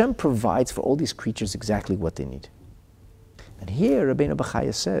 So Hashem provides for all these creatures exactly what they need. And here Rabbeinu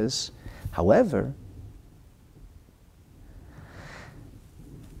Bachaya says, however,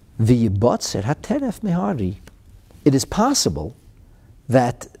 𝙒𝙄𝙑 𝙃𝙃 𝐾𝐀𝐍𝐃, it is possible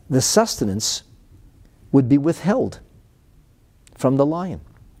that the sustenance would be withheld from the lion.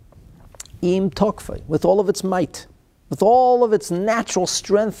 Im tokfei, with all of its might, with all of its natural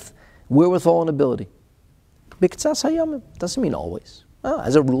strength, wherewithal and ability. B'k'tzas hayamim, doesn't mean always.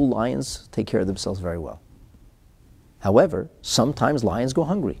 As a rule, lions take care of themselves very well. However, sometimes lions go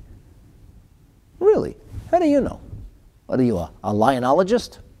hungry. Really? How do you know? What are you, a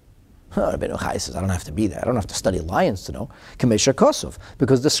lionologist? Rabbeinu Bachaya says, I don't have to be that. I don't have to study lions to know. 𝐾𝐀𝐍𝐃 _,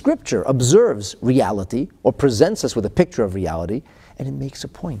 because the scripture observes reality or presents us with a picture of reality, and it makes a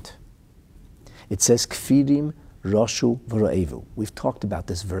point. It says, Kfirim Roshu V'Ra'evu. We've talked about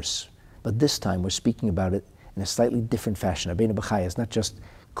this verse, but this time we're speaking about it in a slightly different fashion. Rabbeinu Bachaya is not just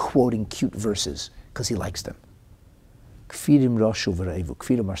quoting cute verses because he likes them. Kfirim Roshu V'Ra'evu.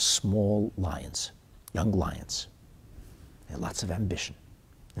 Kfirim are small lions, young lions. They have lots of ambition.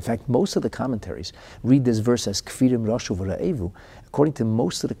 In fact, most of the commentaries read this verse as Kfirim Roshu V'Ra'evu. According to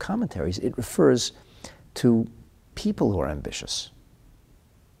most of the commentaries, it refers to people who are ambitious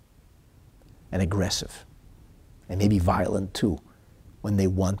and aggressive, and maybe violent too, when they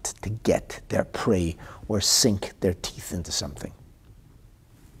want to get their prey or sink their teeth into something.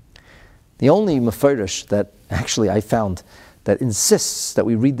 The only mefarish that actually I found that insists that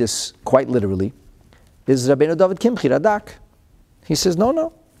we read this quite literally is Rabbeinu 𝐷𝙗𝐾𝐀𝐍𝐃 Radak. He says,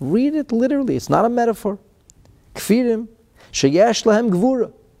 no, read it literally. It's not a metaphor. Kfirim, sheyesh lahem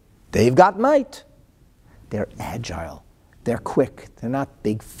gvura. They've got might. They're agile. They're quick. They're not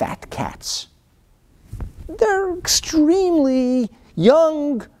big fat cats. They're extremely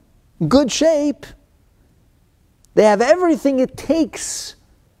young, good shape. They have everything it takes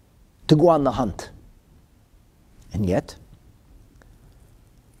to go on the hunt. And yet,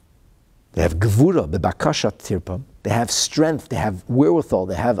 they have gvura, bebakashat tirpam. They have strength, they have wherewithal,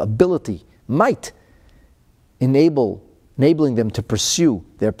 they have ability, might, enabling them to pursue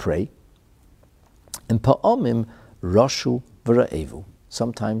their prey. And pa'omim rashu v'ra'evu.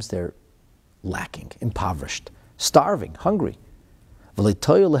 Sometimes they're lacking, impoverished, starving, hungry.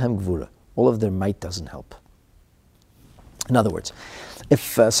 V'leitoyu lehem gvura. All of their might doesn't help. In other words,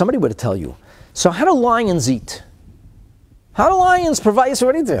 if somebody were to tell you, so how do lions eat? How do lions provide? So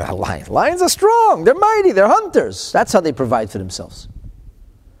what do you do? Lions are strong, they're mighty, they're hunters. That's how they provide for themselves.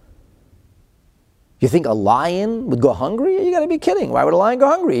 You think a lion would go hungry? You got to be kidding. Why would a lion go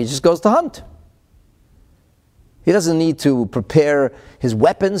hungry? He just goes to hunt. He doesn't need to prepare his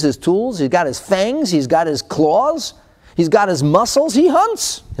weapons, his tools. He's got his fangs, he's got his claws, he's got his muscles. He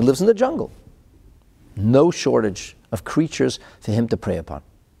hunts. He lives in the jungle. No shortage of creatures for him to prey upon.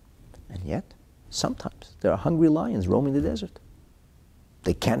 And yet, sometimes there are hungry lions roaming the desert.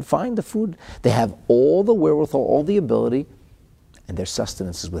 They can't find the food. They have all the wherewithal, all the ability, and their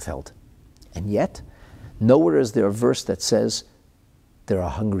sustenance is withheld. And yet, nowhere is there a verse that says there are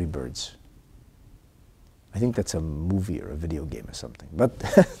hungry birds. I think that's a movie or a video game or something. But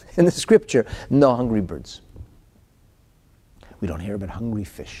in the scripture, no hungry birds. We don't hear about hungry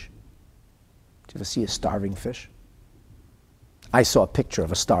fish. Did you ever see a starving fish? I saw a picture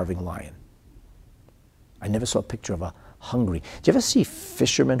of a starving lion. I never saw a picture of a hungry. Do you ever see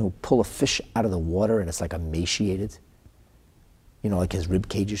fishermen who pull a fish out of the water and it's like emaciated? You know, like his rib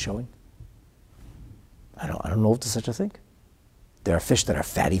cage is showing? I don't know if there's such a thing. There are fish that are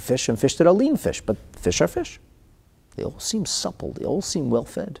fatty fish and fish that are lean fish, but fish are fish. They all seem supple. They all seem well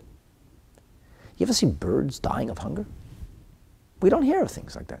fed. You ever see birds dying of hunger? We don't hear of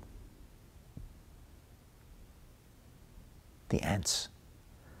things like that. The ants,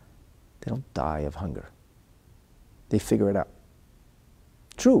 they don't die of hunger. They figure it out.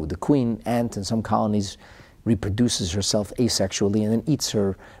 True, the queen ant in some colonies reproduces herself asexually and then eats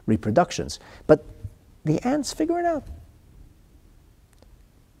her reproductions. But the ants figure it out.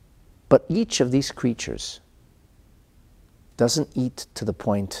 But each of these creatures doesn't eat to the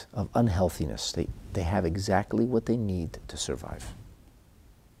point of unhealthiness. They have exactly what they need to survive.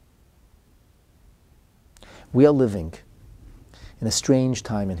 We are living in a strange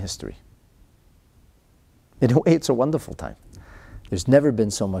time in history. In a way, it's a wonderful time. There's never been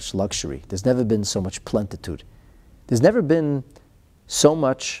so much luxury. There's never been so much plenitude. There's never been so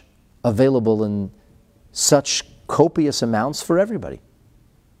much available in such copious amounts for everybody.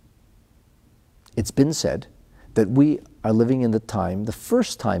 It's been said that we are living in the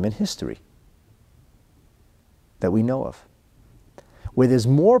first time in history that we know of, where there's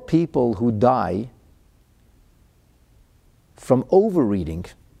more people who die from overeating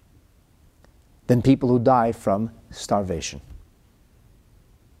than people who die from starvation.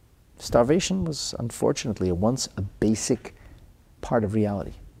 Starvation was unfortunately once a basic part of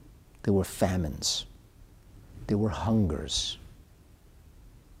reality. There were famines. There were hungers.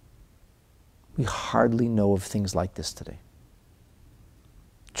 We hardly know of things like this today.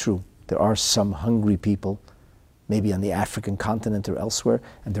 True, there are some hungry people, maybe on the African continent or elsewhere,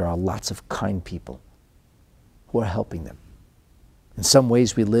 and there are lots of kind people who are helping them. In some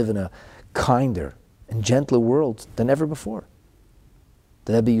ways, we live in a kinder and gentler world than ever before.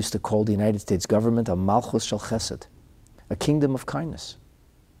 The Rebbe used to call the United States government a malchus shel chesed, a kingdom of kindness.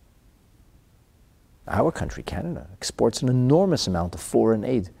 Our country, Canada, exports an enormous amount of foreign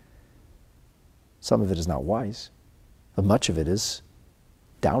aid. Some of it is not wise, but much of it is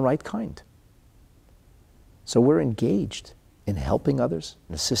downright kind. So we're engaged in helping others,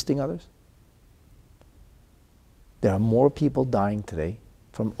 and assisting others. There are more people dying today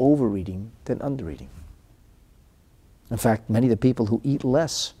from overeating than undereating. In fact, many of the people who eat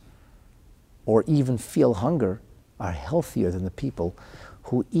less or even feel hunger are healthier than the people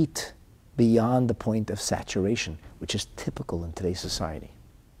who eat beyond the point of saturation, which is typical in today's society.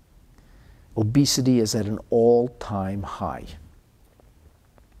 Obesity is at an all-time high.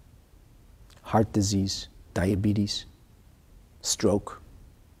 Heart disease, diabetes, stroke.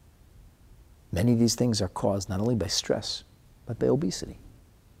 Many of these things are caused not only by stress, but by obesity.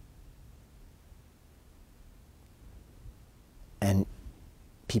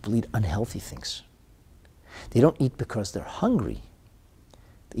 people eat unhealthy things. They don't eat because they're hungry.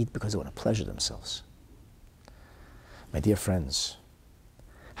 They eat because they want to pleasure themselves. My dear friends,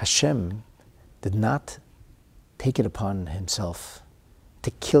 Hashem did not take it upon himself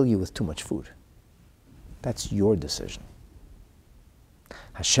to kill you with too much food. That's your decision.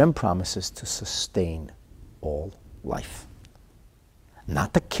 Hashem promises to sustain all life.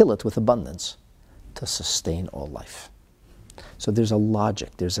 Not to kill it with abundance, to sustain all life. So there's a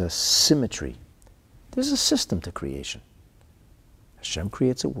logic, there's a symmetry, there's a system to creation. Hashem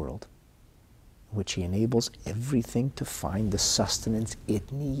creates a world in which he enables everything to find the sustenance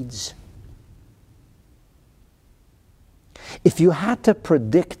it needs. If you had to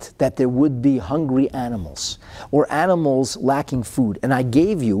predict that there would be hungry animals or animals lacking food, and I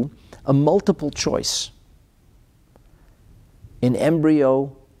gave you a multiple choice, an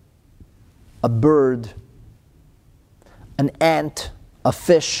embryo, a bird, an ant, a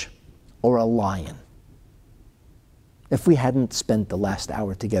fish, or a lion. If we hadn't spent the last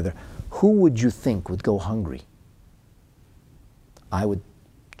hour together, who would you think would go hungry? I would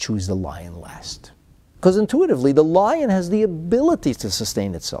choose the lion last. Because intuitively, the lion has the ability to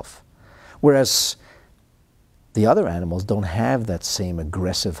sustain itself. Whereas the other animals don't have that same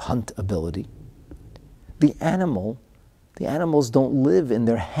aggressive hunt ability. The animals don't live in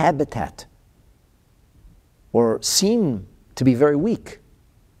their habitat or seem to be very weak.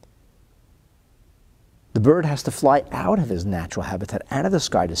 The bird has to fly out of his natural habitat, out of the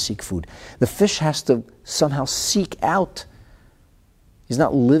sky to seek food. The fish has to somehow seek out. He's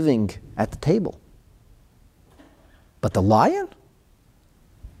not living at the table. But the lion?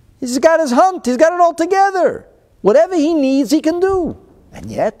 He's got his hunt, he's got it all together. Whatever he needs, he can do. And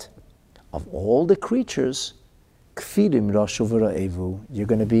yet, of all the creatures, 𝐋𝐀𝐍𝐃 𝙭 you're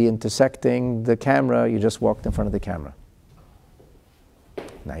going to be intersecting the camera, you just walked in front of the camera.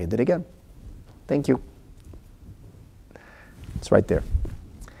 Now you did it again. Thank you. It's right there.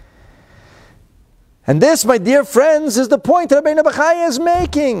 And this, my dear friends, is the point that Rabbeinu Bachaya is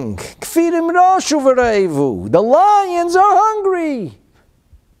making. 𝐋𝐀𝐍𝐃 𝙭 the lions are hungry.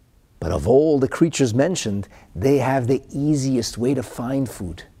 But of all the creatures mentioned, they have the easiest way to find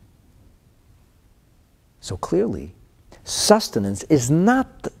food. So clearly, sustenance is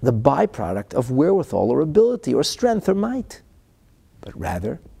not the byproduct of wherewithal or ability or strength or might. But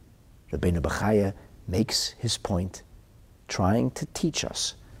rather, Rabbeinu Bachaya makes his point, trying to teach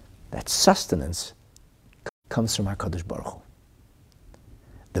us that sustenance comes from HaKadosh Baruch Hu.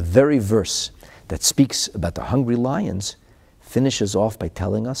 The very verse that speaks about the hungry lions finishes off by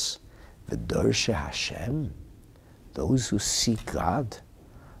telling us, ודורשי Hashem, those who seek God,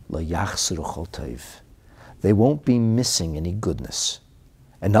 לא יחסרו כל טוב, they won't be missing any goodness.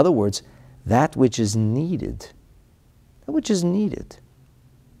 In other words, that which is needed. The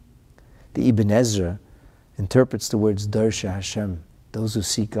Ibn Ezra interprets the words ď'dorshei Hashem, those who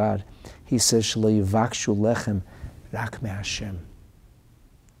seek God. He says, shelo yivakshu lechem rak me'Hashem.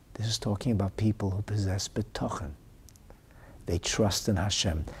 This is talking about people who possess Bitachon. They trust in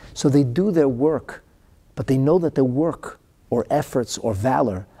Hashem. So they do their work, but they know that their work or efforts or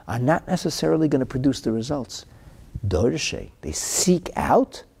valor are not necessarily going to produce the results. ď'dorshei, they seek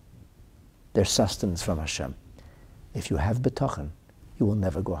out their sustenance from Hashem. If you have Bitachon, you will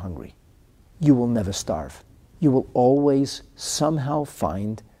never go hungry. You will never starve. You will always somehow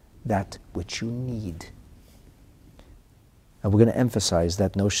find that which you need. And we're going to emphasize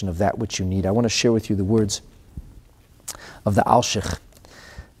that notion of that which you need. I want to share with you the words of the Alshich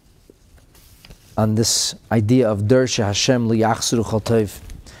on this idea of ď'dorshei Hashem liyachsuru chol tov.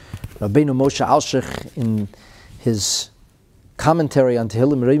 Rabbeinu Moshe Alshich, in his commentary on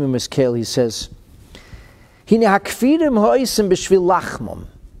Tehillim Reimim Eskel, he says, Hine hakfirim ha'osim b'shvil lachmom.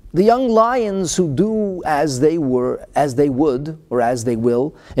 The young lions who do as they would, or as they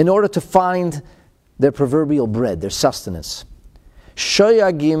will, in order to find their proverbial bread, their sustenance.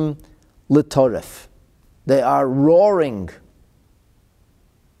 Shoyagim l'toref. They are roaring,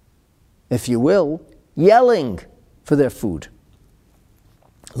 if you will, yelling for their food.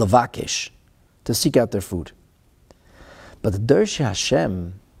 Levakesh, to seek out their food. But the ď'dorshei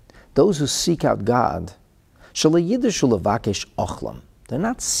Hashem, those who seek out God, shelo yidrshu levakesh ochlam. They're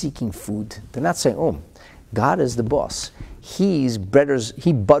not seeking food. They're not saying, oh, God is the boss. He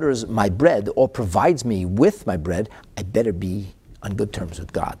butters my bread or provides me with my bread. I better be on good terms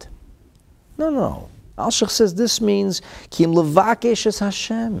with God. No. Alshich says this means, Kim levakesh es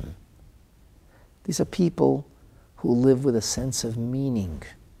Hashem. These are people who live with a sense of meaning.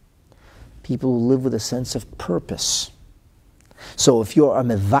 People who live with a sense of purpose. So if you're a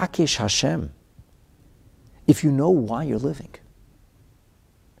mevakesh Hashem, if you know why you're living,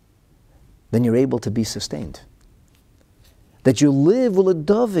 then you're able to be sustained. That you live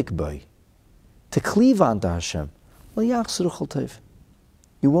𝙒𝙑𝙀𝙀, to cleave onto Hashem. 𝙒𝙧𝙪𝙏𝙃.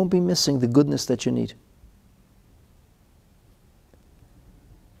 You won't be missing the goodness that you need.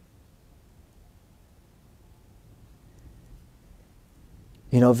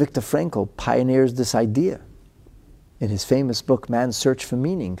 You know, Viktor Frankl pioneers this idea in his famous book, Man's Search for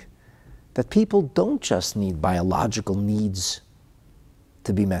Meaning, that people don't just need biological needs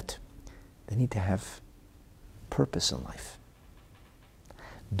to be met. They need to have purpose in life.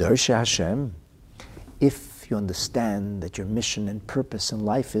 𝙇𝙗𝙑𝙃 Hashem, if you understand that your mission and purpose in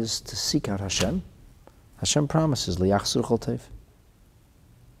life is to seek out Hashem, Hashem promises, 𝙒𝙧𝙪𝙏𝙃.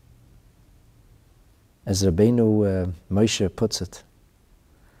 As Rabbeinu Moshe puts it,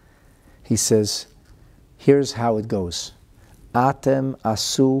 he says, here's how it goes. Atem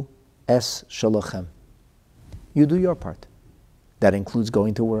asu es shalochem. You do your part. That includes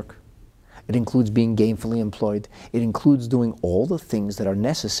going to work. It includes being gainfully employed. It includes doing all the things that are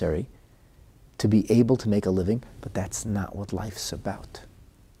necessary to be able to make a living, but that's not what life's about.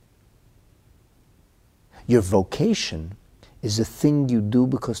 Your vocation is a thing you do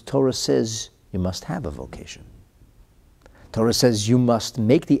because Torah says you must have a vocation. Torah says you must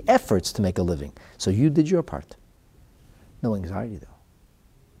make the efforts to make a living. So you did your part. No anxiety though.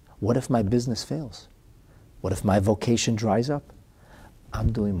 What if my business fails? What if my vocation dries up?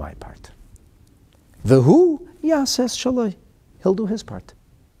 I'm doing my part. V'hu ya'aseh shaloi. He'll do his part.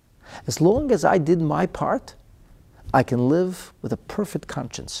 As long as I did my part, I can live with a perfect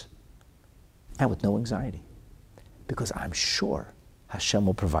conscience and with no anxiety, because I'm sure Hashem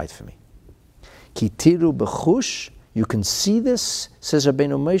will provide for me. Ki tiru b'chush. You can see this, says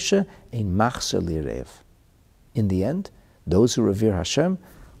Rabbeinu Moshe, ein machzer li'rev. In the end, those who revere Hashem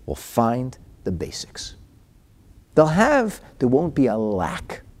will find the basics. There won't be a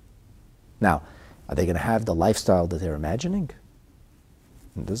lack. Now, are they going to have the lifestyle that they're imagining?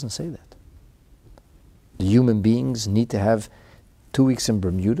 It doesn't say that. The human beings need to have 2 weeks in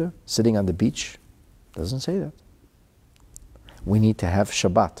Bermuda, sitting on the beach? It doesn't say that. We need to have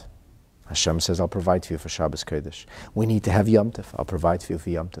Shabbat. Hashem says, I'll provide for you for Shabbos Kodesh. We need to have Yom Tov. I'll provide for you for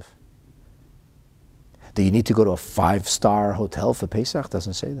Yom Tov. Do you need to go to a 5-star hotel for Pesach?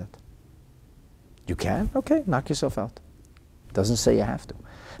 Doesn't say that. You can? Okay, knock yourself out. Doesn't say you have to.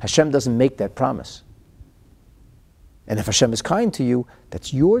 Hashem doesn't make that promise. And if Hashem is kind to you,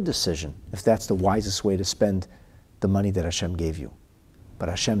 that's your decision, if that's the wisest way to spend the money that Hashem gave you. But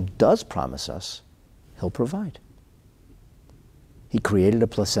Hashem does promise us He'll provide. He created a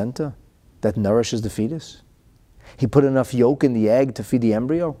placenta that nourishes the fetus. He put enough yolk in the egg to feed the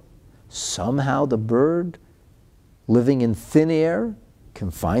embryo. Somehow the bird living in thin air can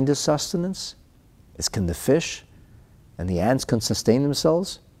find his sustenance, as can the fish, and the ants can sustain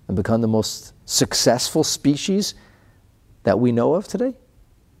themselves and become the most successful species that we know of today.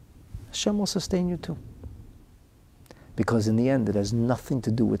 Hashem will sustain you too. Because in the end, it has nothing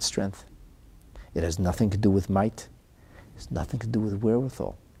to do with strength. It has nothing to do with might. It has nothing to do with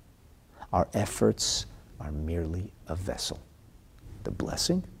wherewithal. Our efforts are merely a vessel. The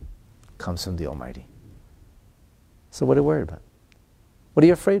blessing comes from the Almighty. So what are you worried about? What are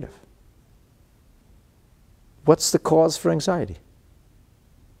you afraid of? What's the cause for anxiety?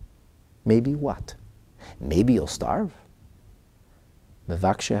 Maybe what? Maybe you'll starve.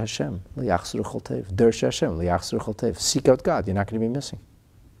 Mevakshe Hashem, 𝙒𝙧𝙪𝙏𝙃. 𝙇𝙗𝙃 Hashem, 𝙒𝙧𝙪𝙏𝙃. Seek out God. You're not going to be missing.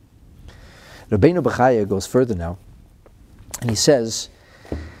 Rabbeinu Bachaya goes further now, and he says,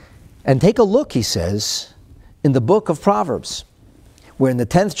 and take a look, he says, in the book of Proverbs, where in the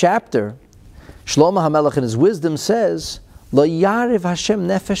 10th chapter, Shlomo HaMelech in his wisdom says, Lo yariv Hashem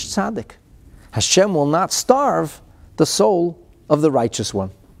nefesh tzaddik. Hashem will not starve the soul of the righteous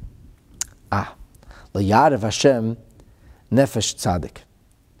one. Lo yariv Hashem nefesh tzaddik.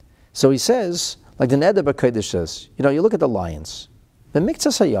 So he says, like the Neder B'Kodesh says, you look at the lions.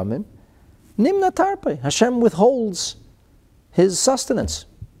 B'miktzas hayamim, nimna tarpe. Hashem withholds his sustenance.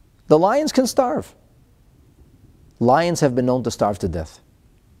 The lions can starve. Lions have been known to starve to death.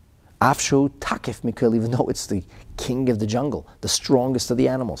 Afshu takif mikil, even though it's the king of the jungle, the strongest of the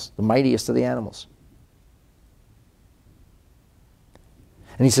animals, the mightiest of the animals.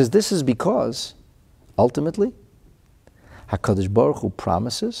 And he says this is because, ultimately, HaKadosh Baruch Hu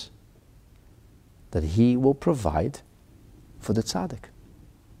promises that He will provide for the tzaddik.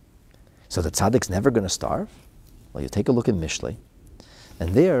 So the tzaddik's never going to starve? Well, you take a look at Mishlei,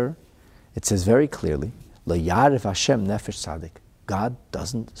 and there it says very clearly, Lo yariv Hashem nefesh tzaddik. God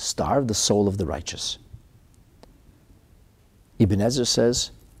doesn't starve the soul of the righteous. Ibn Ezra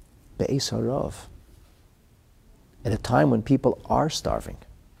says, Be'ez harav. At a time when people are starving,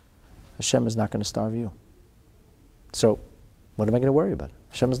 Hashem is not going to starve you. So, what am I going to worry about?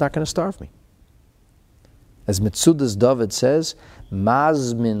 Hashem is not going to starve me. As Metzudas David says,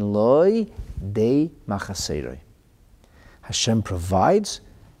 Mazmin loy de machaseroi. Hashem provides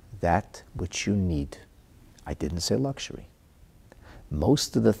that which you need. I didn't say luxury.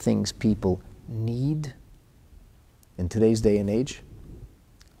 Most of the things people need in today's day and age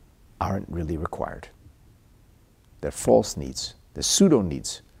aren't really required. They're false needs. They're pseudo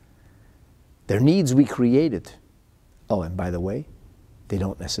needs. They're needs we created. Oh, and by the way, they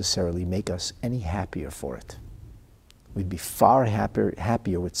don't necessarily make us any happier for it. We'd be far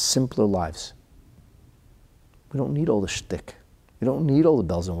happier with simpler lives. We don't need all the shtick. We don't need all the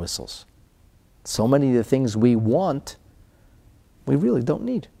bells and whistles. So many of the things we want, we really don't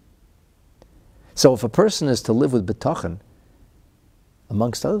need. So if a person is to live with Bitachon,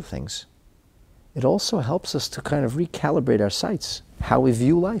 amongst other things, it also helps us to kind of recalibrate our sights, how we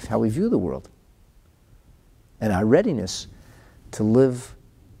view life, how we view the world, and our readiness to live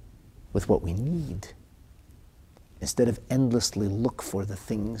with what we need, instead of endlessly look for the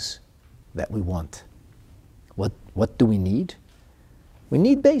things that we want. What do we need? We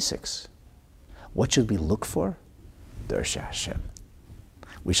need basics. What should we look for? 𝙗𝙗 Hashem.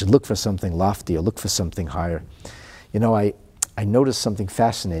 We should look for something lofty or look for something higher. You know, I noticed something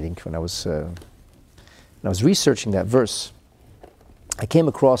fascinating when I was researching that verse. I came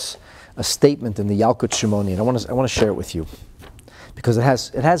across a statement in the Yalkut Shimoni, and I want to share it with you, because it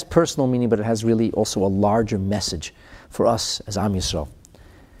has personal meaning, but it has really also a larger message for us as Am Yisrael.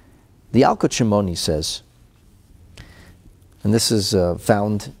 The Yalkut Shimoni says, and this is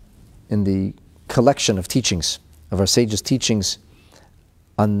found in the collection of teachings, of our sages' teachings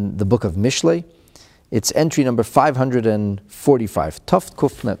on the book of Mishlei. It's entry number 545, Tuf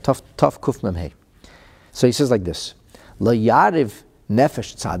Kuf Mem Hey. So he says like this: Lo yariv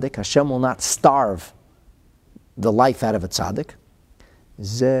nefesh tzaddik, Hashem will not starve the life out of a tzaddik.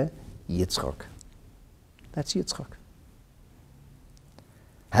 Ze Yitzchak. That's Yitzchak.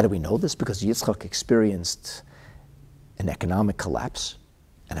 How do we know this? Because Yitzchak experienced an economic collapse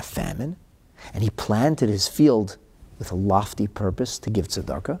and a famine, and he planted his field with a lofty purpose to give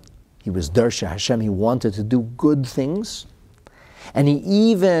tzedakah. He was 𝙗𝙗 Hashem. He wanted to do good things. And he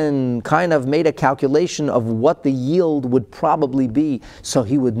even kind of made a calculation of what the yield would probably be, so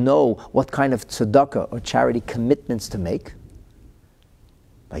he would know what kind of tzedakah or charity commitments to make.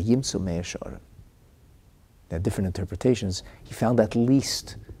 By Yimtzu Mea Sha'ar. There are different interpretations. He found at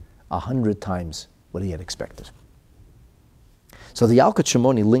least 100 times what he had expected. So the Yalkut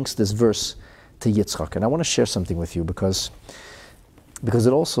Shimoni links this verse to Yitzchak, and I want to share something with you because it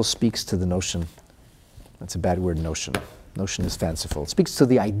also speaks to the notion. That's a bad word, notion. Notion is fanciful. It speaks to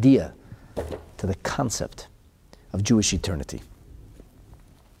the idea, to the concept of Jewish eternity.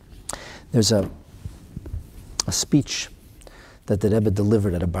 There's a speech that the Rebbe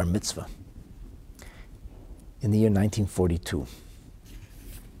delivered at a bar mitzvah in the year 1942.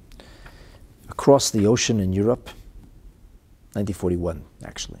 Across the ocean in Europe, 1941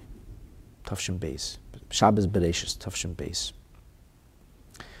 actually, Tafshin Beis, Shabbos Bereshis, Tafshin Beis.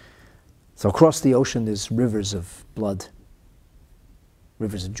 So across the ocean there's rivers of blood,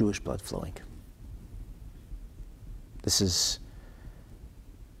 rivers of Jewish blood flowing. This is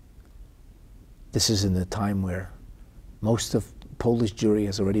in the time where most of Polish Jewry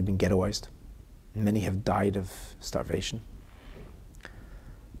has already been ghettoized. Many have died of starvation.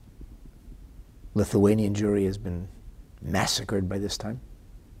 Lithuanian Jewry has been massacred by this time.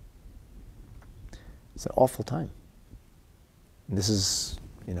 It's an awful time. And this is,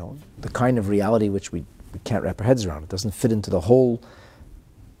 the kind of reality which we can't wrap our heads around. It doesn't fit into the whole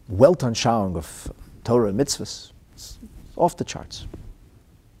Weltanschauung of Torah and mitzvahs. It's off the charts.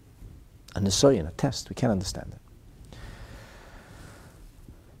 A nisoyan, a test, we can't understand it.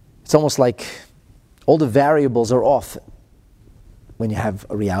 It's almost like all the variables are off when you have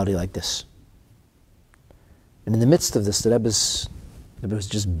a reality like this. And in the midst of this, the Rebbe was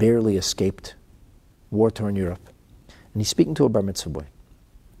just barely escaped war-torn Europe. And he's speaking to a bar mitzvah boy.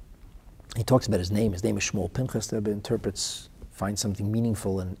 He talks about his name. His name is Shmuel Pinchas. The Rebbe finds something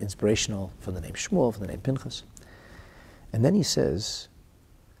meaningful and inspirational from the name Shmuel, from the name Pinchas. And then he says,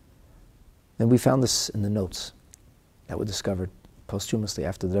 and we found this in the notes that were discovered posthumously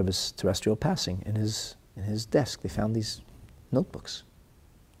after the Rebbe's terrestrial passing. In his desk, they found these notebooks,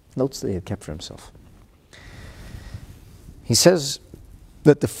 notes that he had kept for himself. He says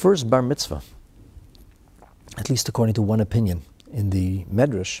that the first bar mitzvah, at least according to one opinion in the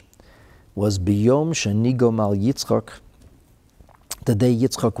Medrash, was Biyom Shenigo Mal Yitzchak, the day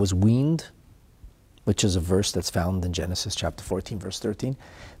Yitzchak was weaned, which is a verse that's found in Genesis chapter 14, verse 13.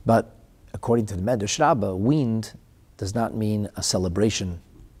 But according to the Medrash Rabbah, weaned does not mean a celebration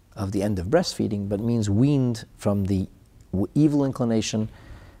of the end of breastfeeding, but means weaned from the evil inclination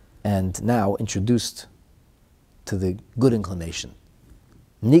and now introduced to the good inclination.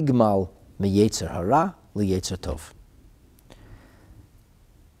 Nigmal meyetzer hara liyetzer tov.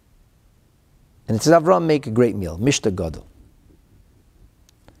 And it says, Avram, make a great meal, mishta gadol.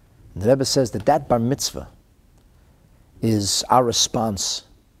 And the Rebbe says that bar mitzvah is our response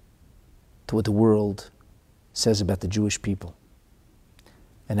to what the world says about the Jewish people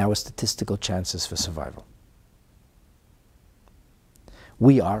and our statistical chances for survival.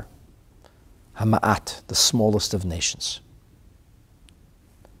 We are Hama'at, the smallest of nations.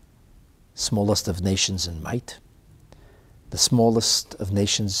 Smallest of nations in might, the smallest of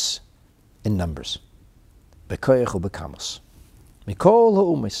nations in numbers. Bekoyach ubekamos. Mikol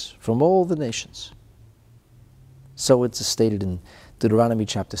ha'umis, from all the nations. So it's stated in Deuteronomy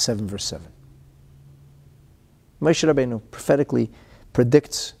chapter 7, verse 7. Moshe Rabbeinu prophetically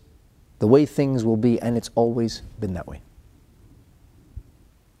predicts the way things will be, and it's always been that way.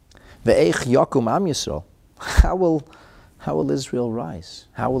 Ve'eich yakum am Yisrael. How will Israel rise?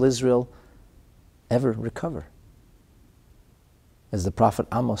 How will Israel ever recover? As the prophet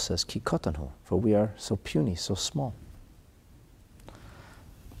Amos says, Ki kotanhu, for we are so puny, so small.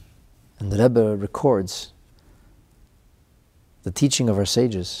 And the Rebbe records the teaching of our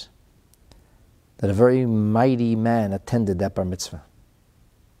sages that a very mighty man attended that bar mitzvah.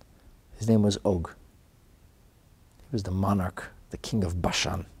 His name was Og. He was the monarch, the king of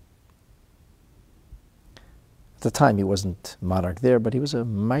Bashan. At the time he wasn't monarch there, but he was a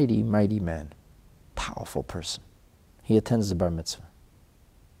mighty, mighty man, powerful person. He attends the bar mitzvah,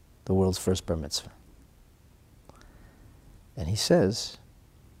 the world's first bar mitzvah. And he says,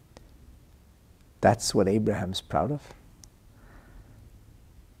 that's what Abraham's proud of.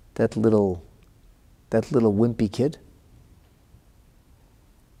 That little wimpy kid.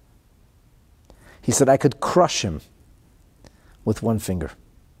 He said, I could crush him with one finger.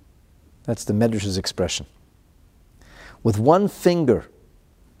 That's the Medrash's expression. With one finger,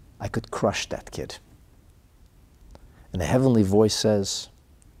 I could crush that kid. And the heavenly voice says,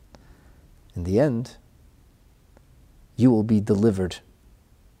 in the end, you will be delivered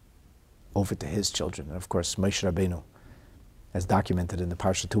over to his children. And of course, Moshe Rabbeinu, as documented in the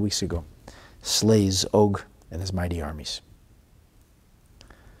Parsha 2 weeks ago, slays Og and his mighty armies.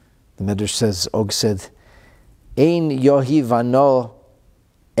 The Medrash says, Og said, Ein yohi vano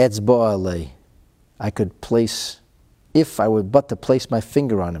etzbo alei. I could place, if I were but to place my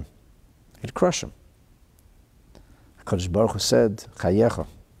finger on him, I could crush him. HaKadosh Baruch Hu said, Chayecha,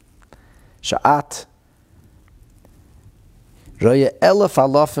 Sha'at, Roya elef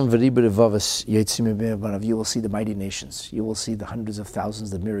alafim v'riber revavis yotzim b'nei. You will see the mighty nations. You will see the hundreds of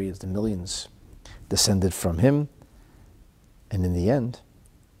thousands, the myriads, the millions descended from him. And in the end,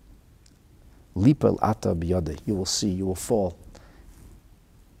 lipel ata b'yodeh. You will see, you will fall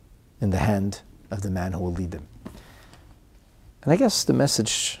in the hand of the man who will lead them. And I guess the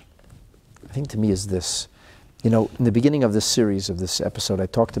message, I think to me, is this. You know, in the beginning of this series, of this episode, I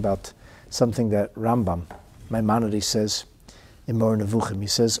talked about something that Rambam, Maimonides, says in Moreh Nevuchim. He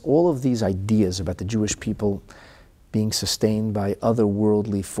says all of these ideas about the Jewish people being sustained by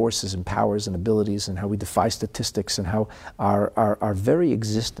otherworldly forces and powers and abilities, and how we defy statistics, and how our very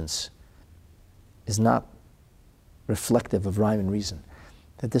existence is not reflective of rhyme and reason.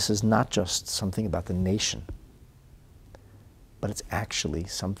 That this is not just something about the nation, but it's actually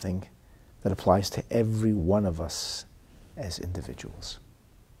something that applies to every one of us as individuals.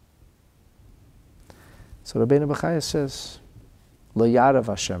 So Rabbeinu Bachaya says, Lo yarav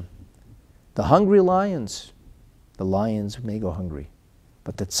Hashem. The hungry lions, the lions may go hungry,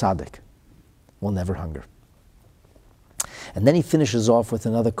 but the tzaddik will never hunger. And then he finishes off with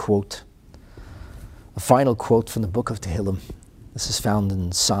another quote, a final quote from the book of Tehillim. This is found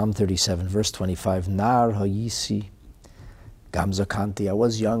in Psalm 37, verse 25. Nar hayisi gam zakanti. I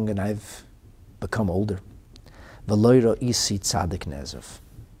was young and I've become older. V'lo isi tzaddik ne'ezav.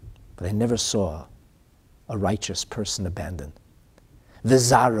 But I never saw a righteous person abandoned.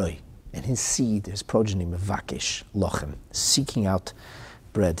 V'zaroi, and his seed, his progeny, mevakesh lochem, seeking out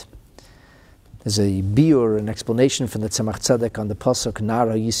bread. There's a biur, an explanation from the Tzemach Tzedek on the pasuk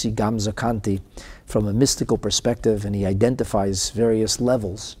Nara Yisi Gam Zakanti from a mystical perspective, and he identifies various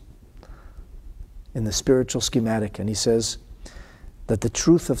levels in the spiritual schematic, and he says that the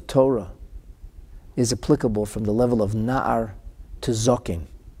truth of Torah is applicable from the level of Na'ar to Zokin,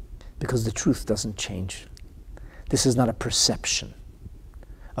 because the truth doesn't change. This is not a perception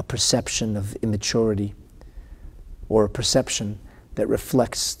of immaturity, or a perception that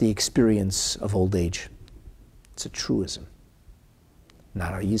reflects the experience of old age. It's a truism.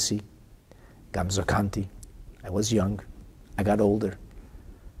 Nara Yisi, Gamzokanti. I was young. I got older.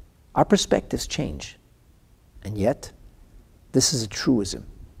 Our perspectives change. And yet, this is a truism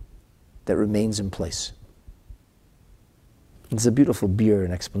that remains in place. It's a beautiful beer,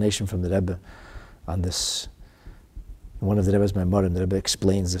 an explanation from the Rebbe on this. One of the Rebbe's Maimorim, the Rebbe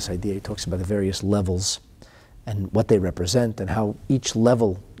explains this idea. He talks about the various levels and what they represent, and how each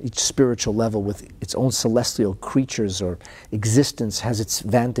level, each spiritual level with its own celestial creatures or existence has its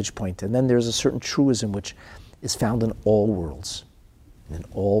vantage point. And then there's a certain truism which is found in all worlds. And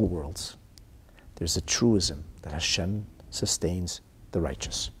in all worlds, there's a truism that Hashem sustains the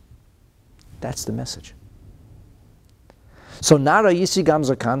righteous. That's the message. So, Nara Yisi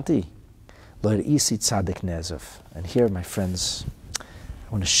Gamzakanti, Lord Isi Tzadik Nezav. And here, my friends, I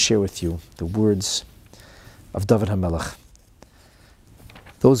want to share with you the words of David HaMelech.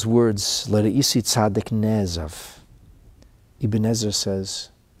 Those words, L'Re'isi Tzadik Nezav, Ibn Ezra says,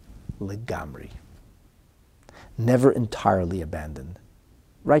 Legamri. Never entirely abandoned.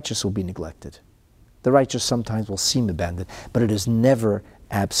 Righteous will be neglected. The righteous sometimes will seem abandoned, but it is never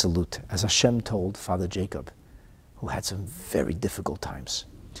absolute. As Hashem told Father Jacob, who had some very difficult times,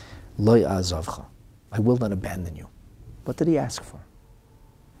 Lo Ya'azavcha, I will not abandon you. What did he ask for?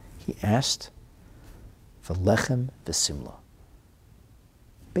 He asked for lechem v'simla.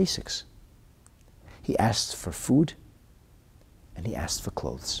 Basics. He asked for food and he asked for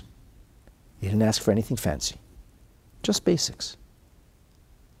clothes. He didn't ask for anything fancy. Just basics.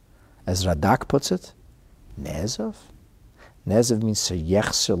 As Radak puts it, Nezav. Nezav means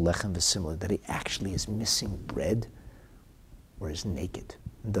yechser lechem v'simla, that he actually is missing bread or is naked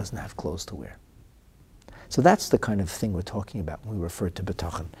and doesn't have clothes to wear. So that's the kind of thing we're talking about when we refer to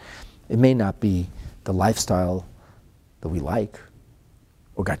Bitachon. It may not be the lifestyle that we like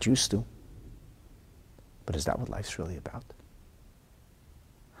or got used to, but is that what life's really about?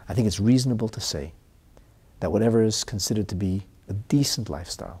 I think it's reasonable to say that whatever is considered to be a decent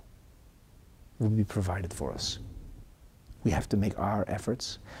lifestyle will be provided for us. We have to make our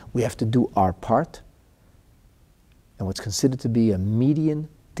efforts. We have to do our part. And what's considered to be a median,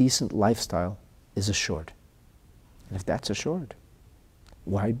 decent lifestyle is assured. And if that's assured,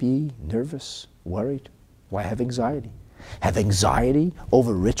 why be nervous, worried? Why have anxiety? Have anxiety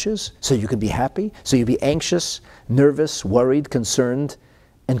over riches so you can be happy? So you'll be anxious, nervous, worried, concerned,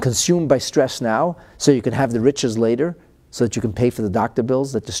 and consumed by stress now so you can have the riches later so that you can pay for the doctor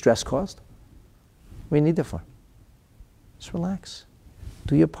bills that the stress caused? What do you need that for? Just relax.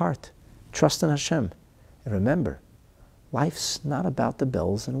 Do your part. Trust in Hashem. And remember, life's not about the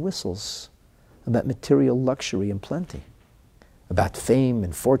bells and whistles, about material luxury and plenty, about fame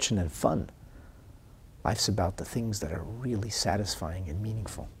and fortune and fun. Life's about the things that are really satisfying and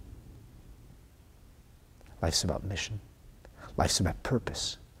meaningful. Life's about mission. Life's about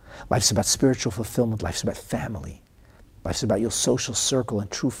purpose. Life's about spiritual fulfillment. Life's about family. Life's about your social circle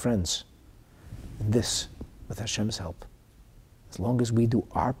and true friends. And this, with Hashem's help, as long as we do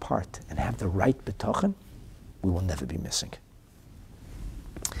our part and have the right Bitachon, we will never be missing.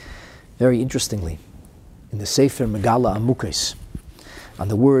 Very interestingly, in the Sefer Megala Amukes, on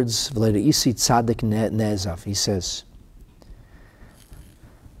the words L'Re'isi Tzadik Nezav, he says,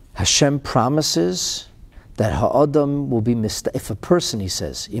 Hashem promises that ha'adam will be if a person, he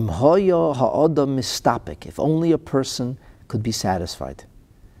says, im hoya ha'adam mistapik, if only a person could be satisfied,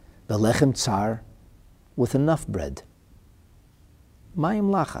 belechem tsar, with enough bread, mayim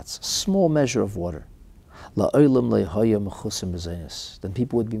lachatz, a small measure of water, la'olam le'hoya mechusim b'zeinis, then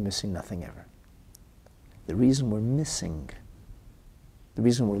people would be missing nothing ever. The reason we're missing, the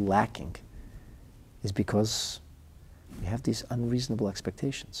reason we're lacking, is because we have these unreasonable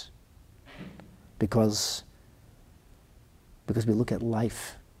expectations. Because we look at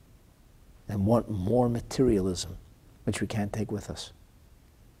life and want more materialism, which we can't take with us,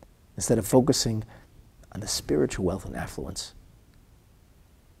 instead of focusing on the spiritual wealth and affluence,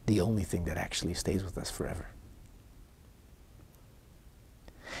 the only thing that actually stays with us forever.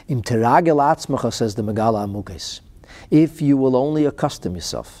 Im teragel atzmacha, says the Megala Amukes, if you will only accustom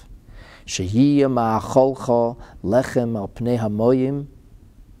yourself, sheyiyeh ma'acholcha lechem al pnei hamoyim,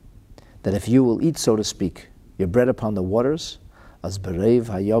 that if you will eat, so to speak, your bread upon the waters, as berev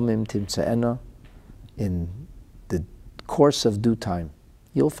hayomim timtzeena, in the course of due time,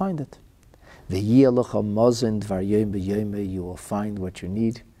 you'll find it. V'yiyeh lecha mazon dvar yom b'yomeh, you will find what you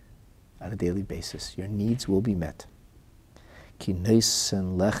need on a daily basis. Your needs will be met. Ki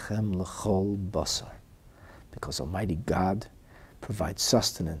neisen lechem lechol basar, because Almighty God provides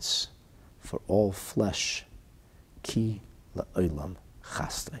sustenance for all flesh. Ki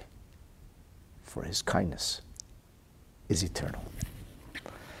𝙒𝙗𝙧𝙃. For his kindness is eternal.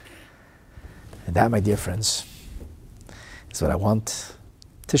 And that, my dear friends, is what I want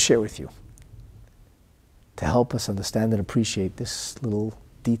to share with you, to help us understand and appreciate this little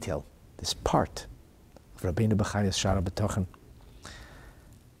detail, this part of Rabbeinu Bachaya's Sha'ar HaBitachon.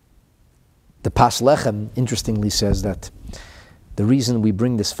 The Pas Lechem, interestingly, says that the reason we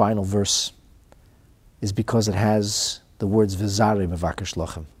bring this final verse is because it has the words V'zari mevakesh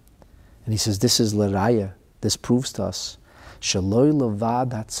lochem. And he says, this is l'raya, this proves to us, shaloi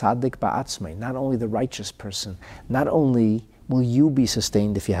levad hatzadik ba'atzmei, not only the righteous person, not only will you be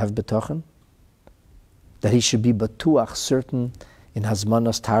sustained if you have bitachon, that he should be batuach, certain in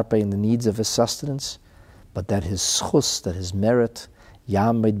hazmanas tarpe, in the needs of his sustenance, but that his schus, that his merit,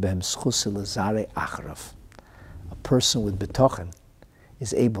 yamid behem schus elazare achrav. A person with bitachon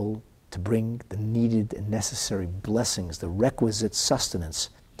is able to bring the needed and necessary blessings, the requisite sustenance,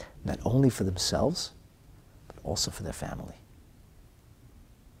 not only for themselves, but also for their family.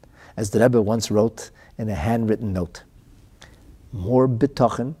 As the Rebbe once wrote in a handwritten note, more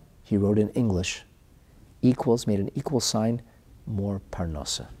bitachon, he wrote in English, equals, made an equal sign, more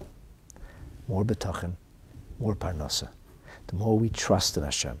parnasa. More bitachon, more parnasa. The more we trust in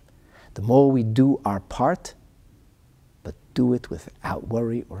Hashem, the more we do our part, but do it without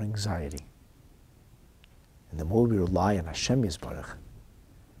worry or anxiety. And the more we rely on Hashem Yisbarach,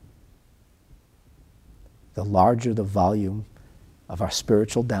 the larger the volume of our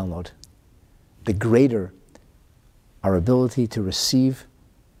spiritual download, the greater our ability to receive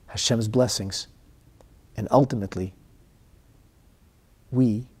Hashem's blessings, and ultimately,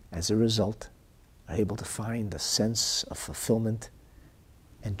 we, as a result, are able to find a sense of fulfillment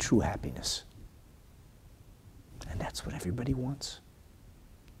and true happiness. And that's what everybody wants.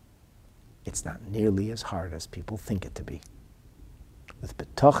 It's not nearly as hard as people think it to be. With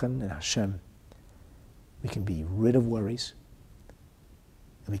Bitachon and Hashem, we can be rid of worries,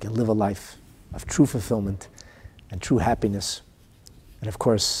 and we can live a life of true fulfillment and true happiness. And of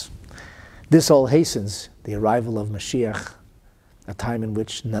course, this all hastens the arrival of Mashiach, a time in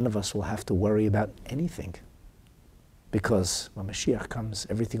which none of us will have to worry about anything. Because when Mashiach comes,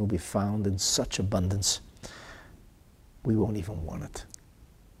 everything will be found in such abundance, we won't even want it.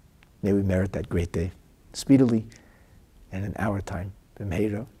 May we merit that great day speedily and in our time.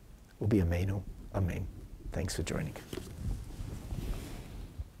 B'meira will be Ameinu. Amen. Thanks for joining.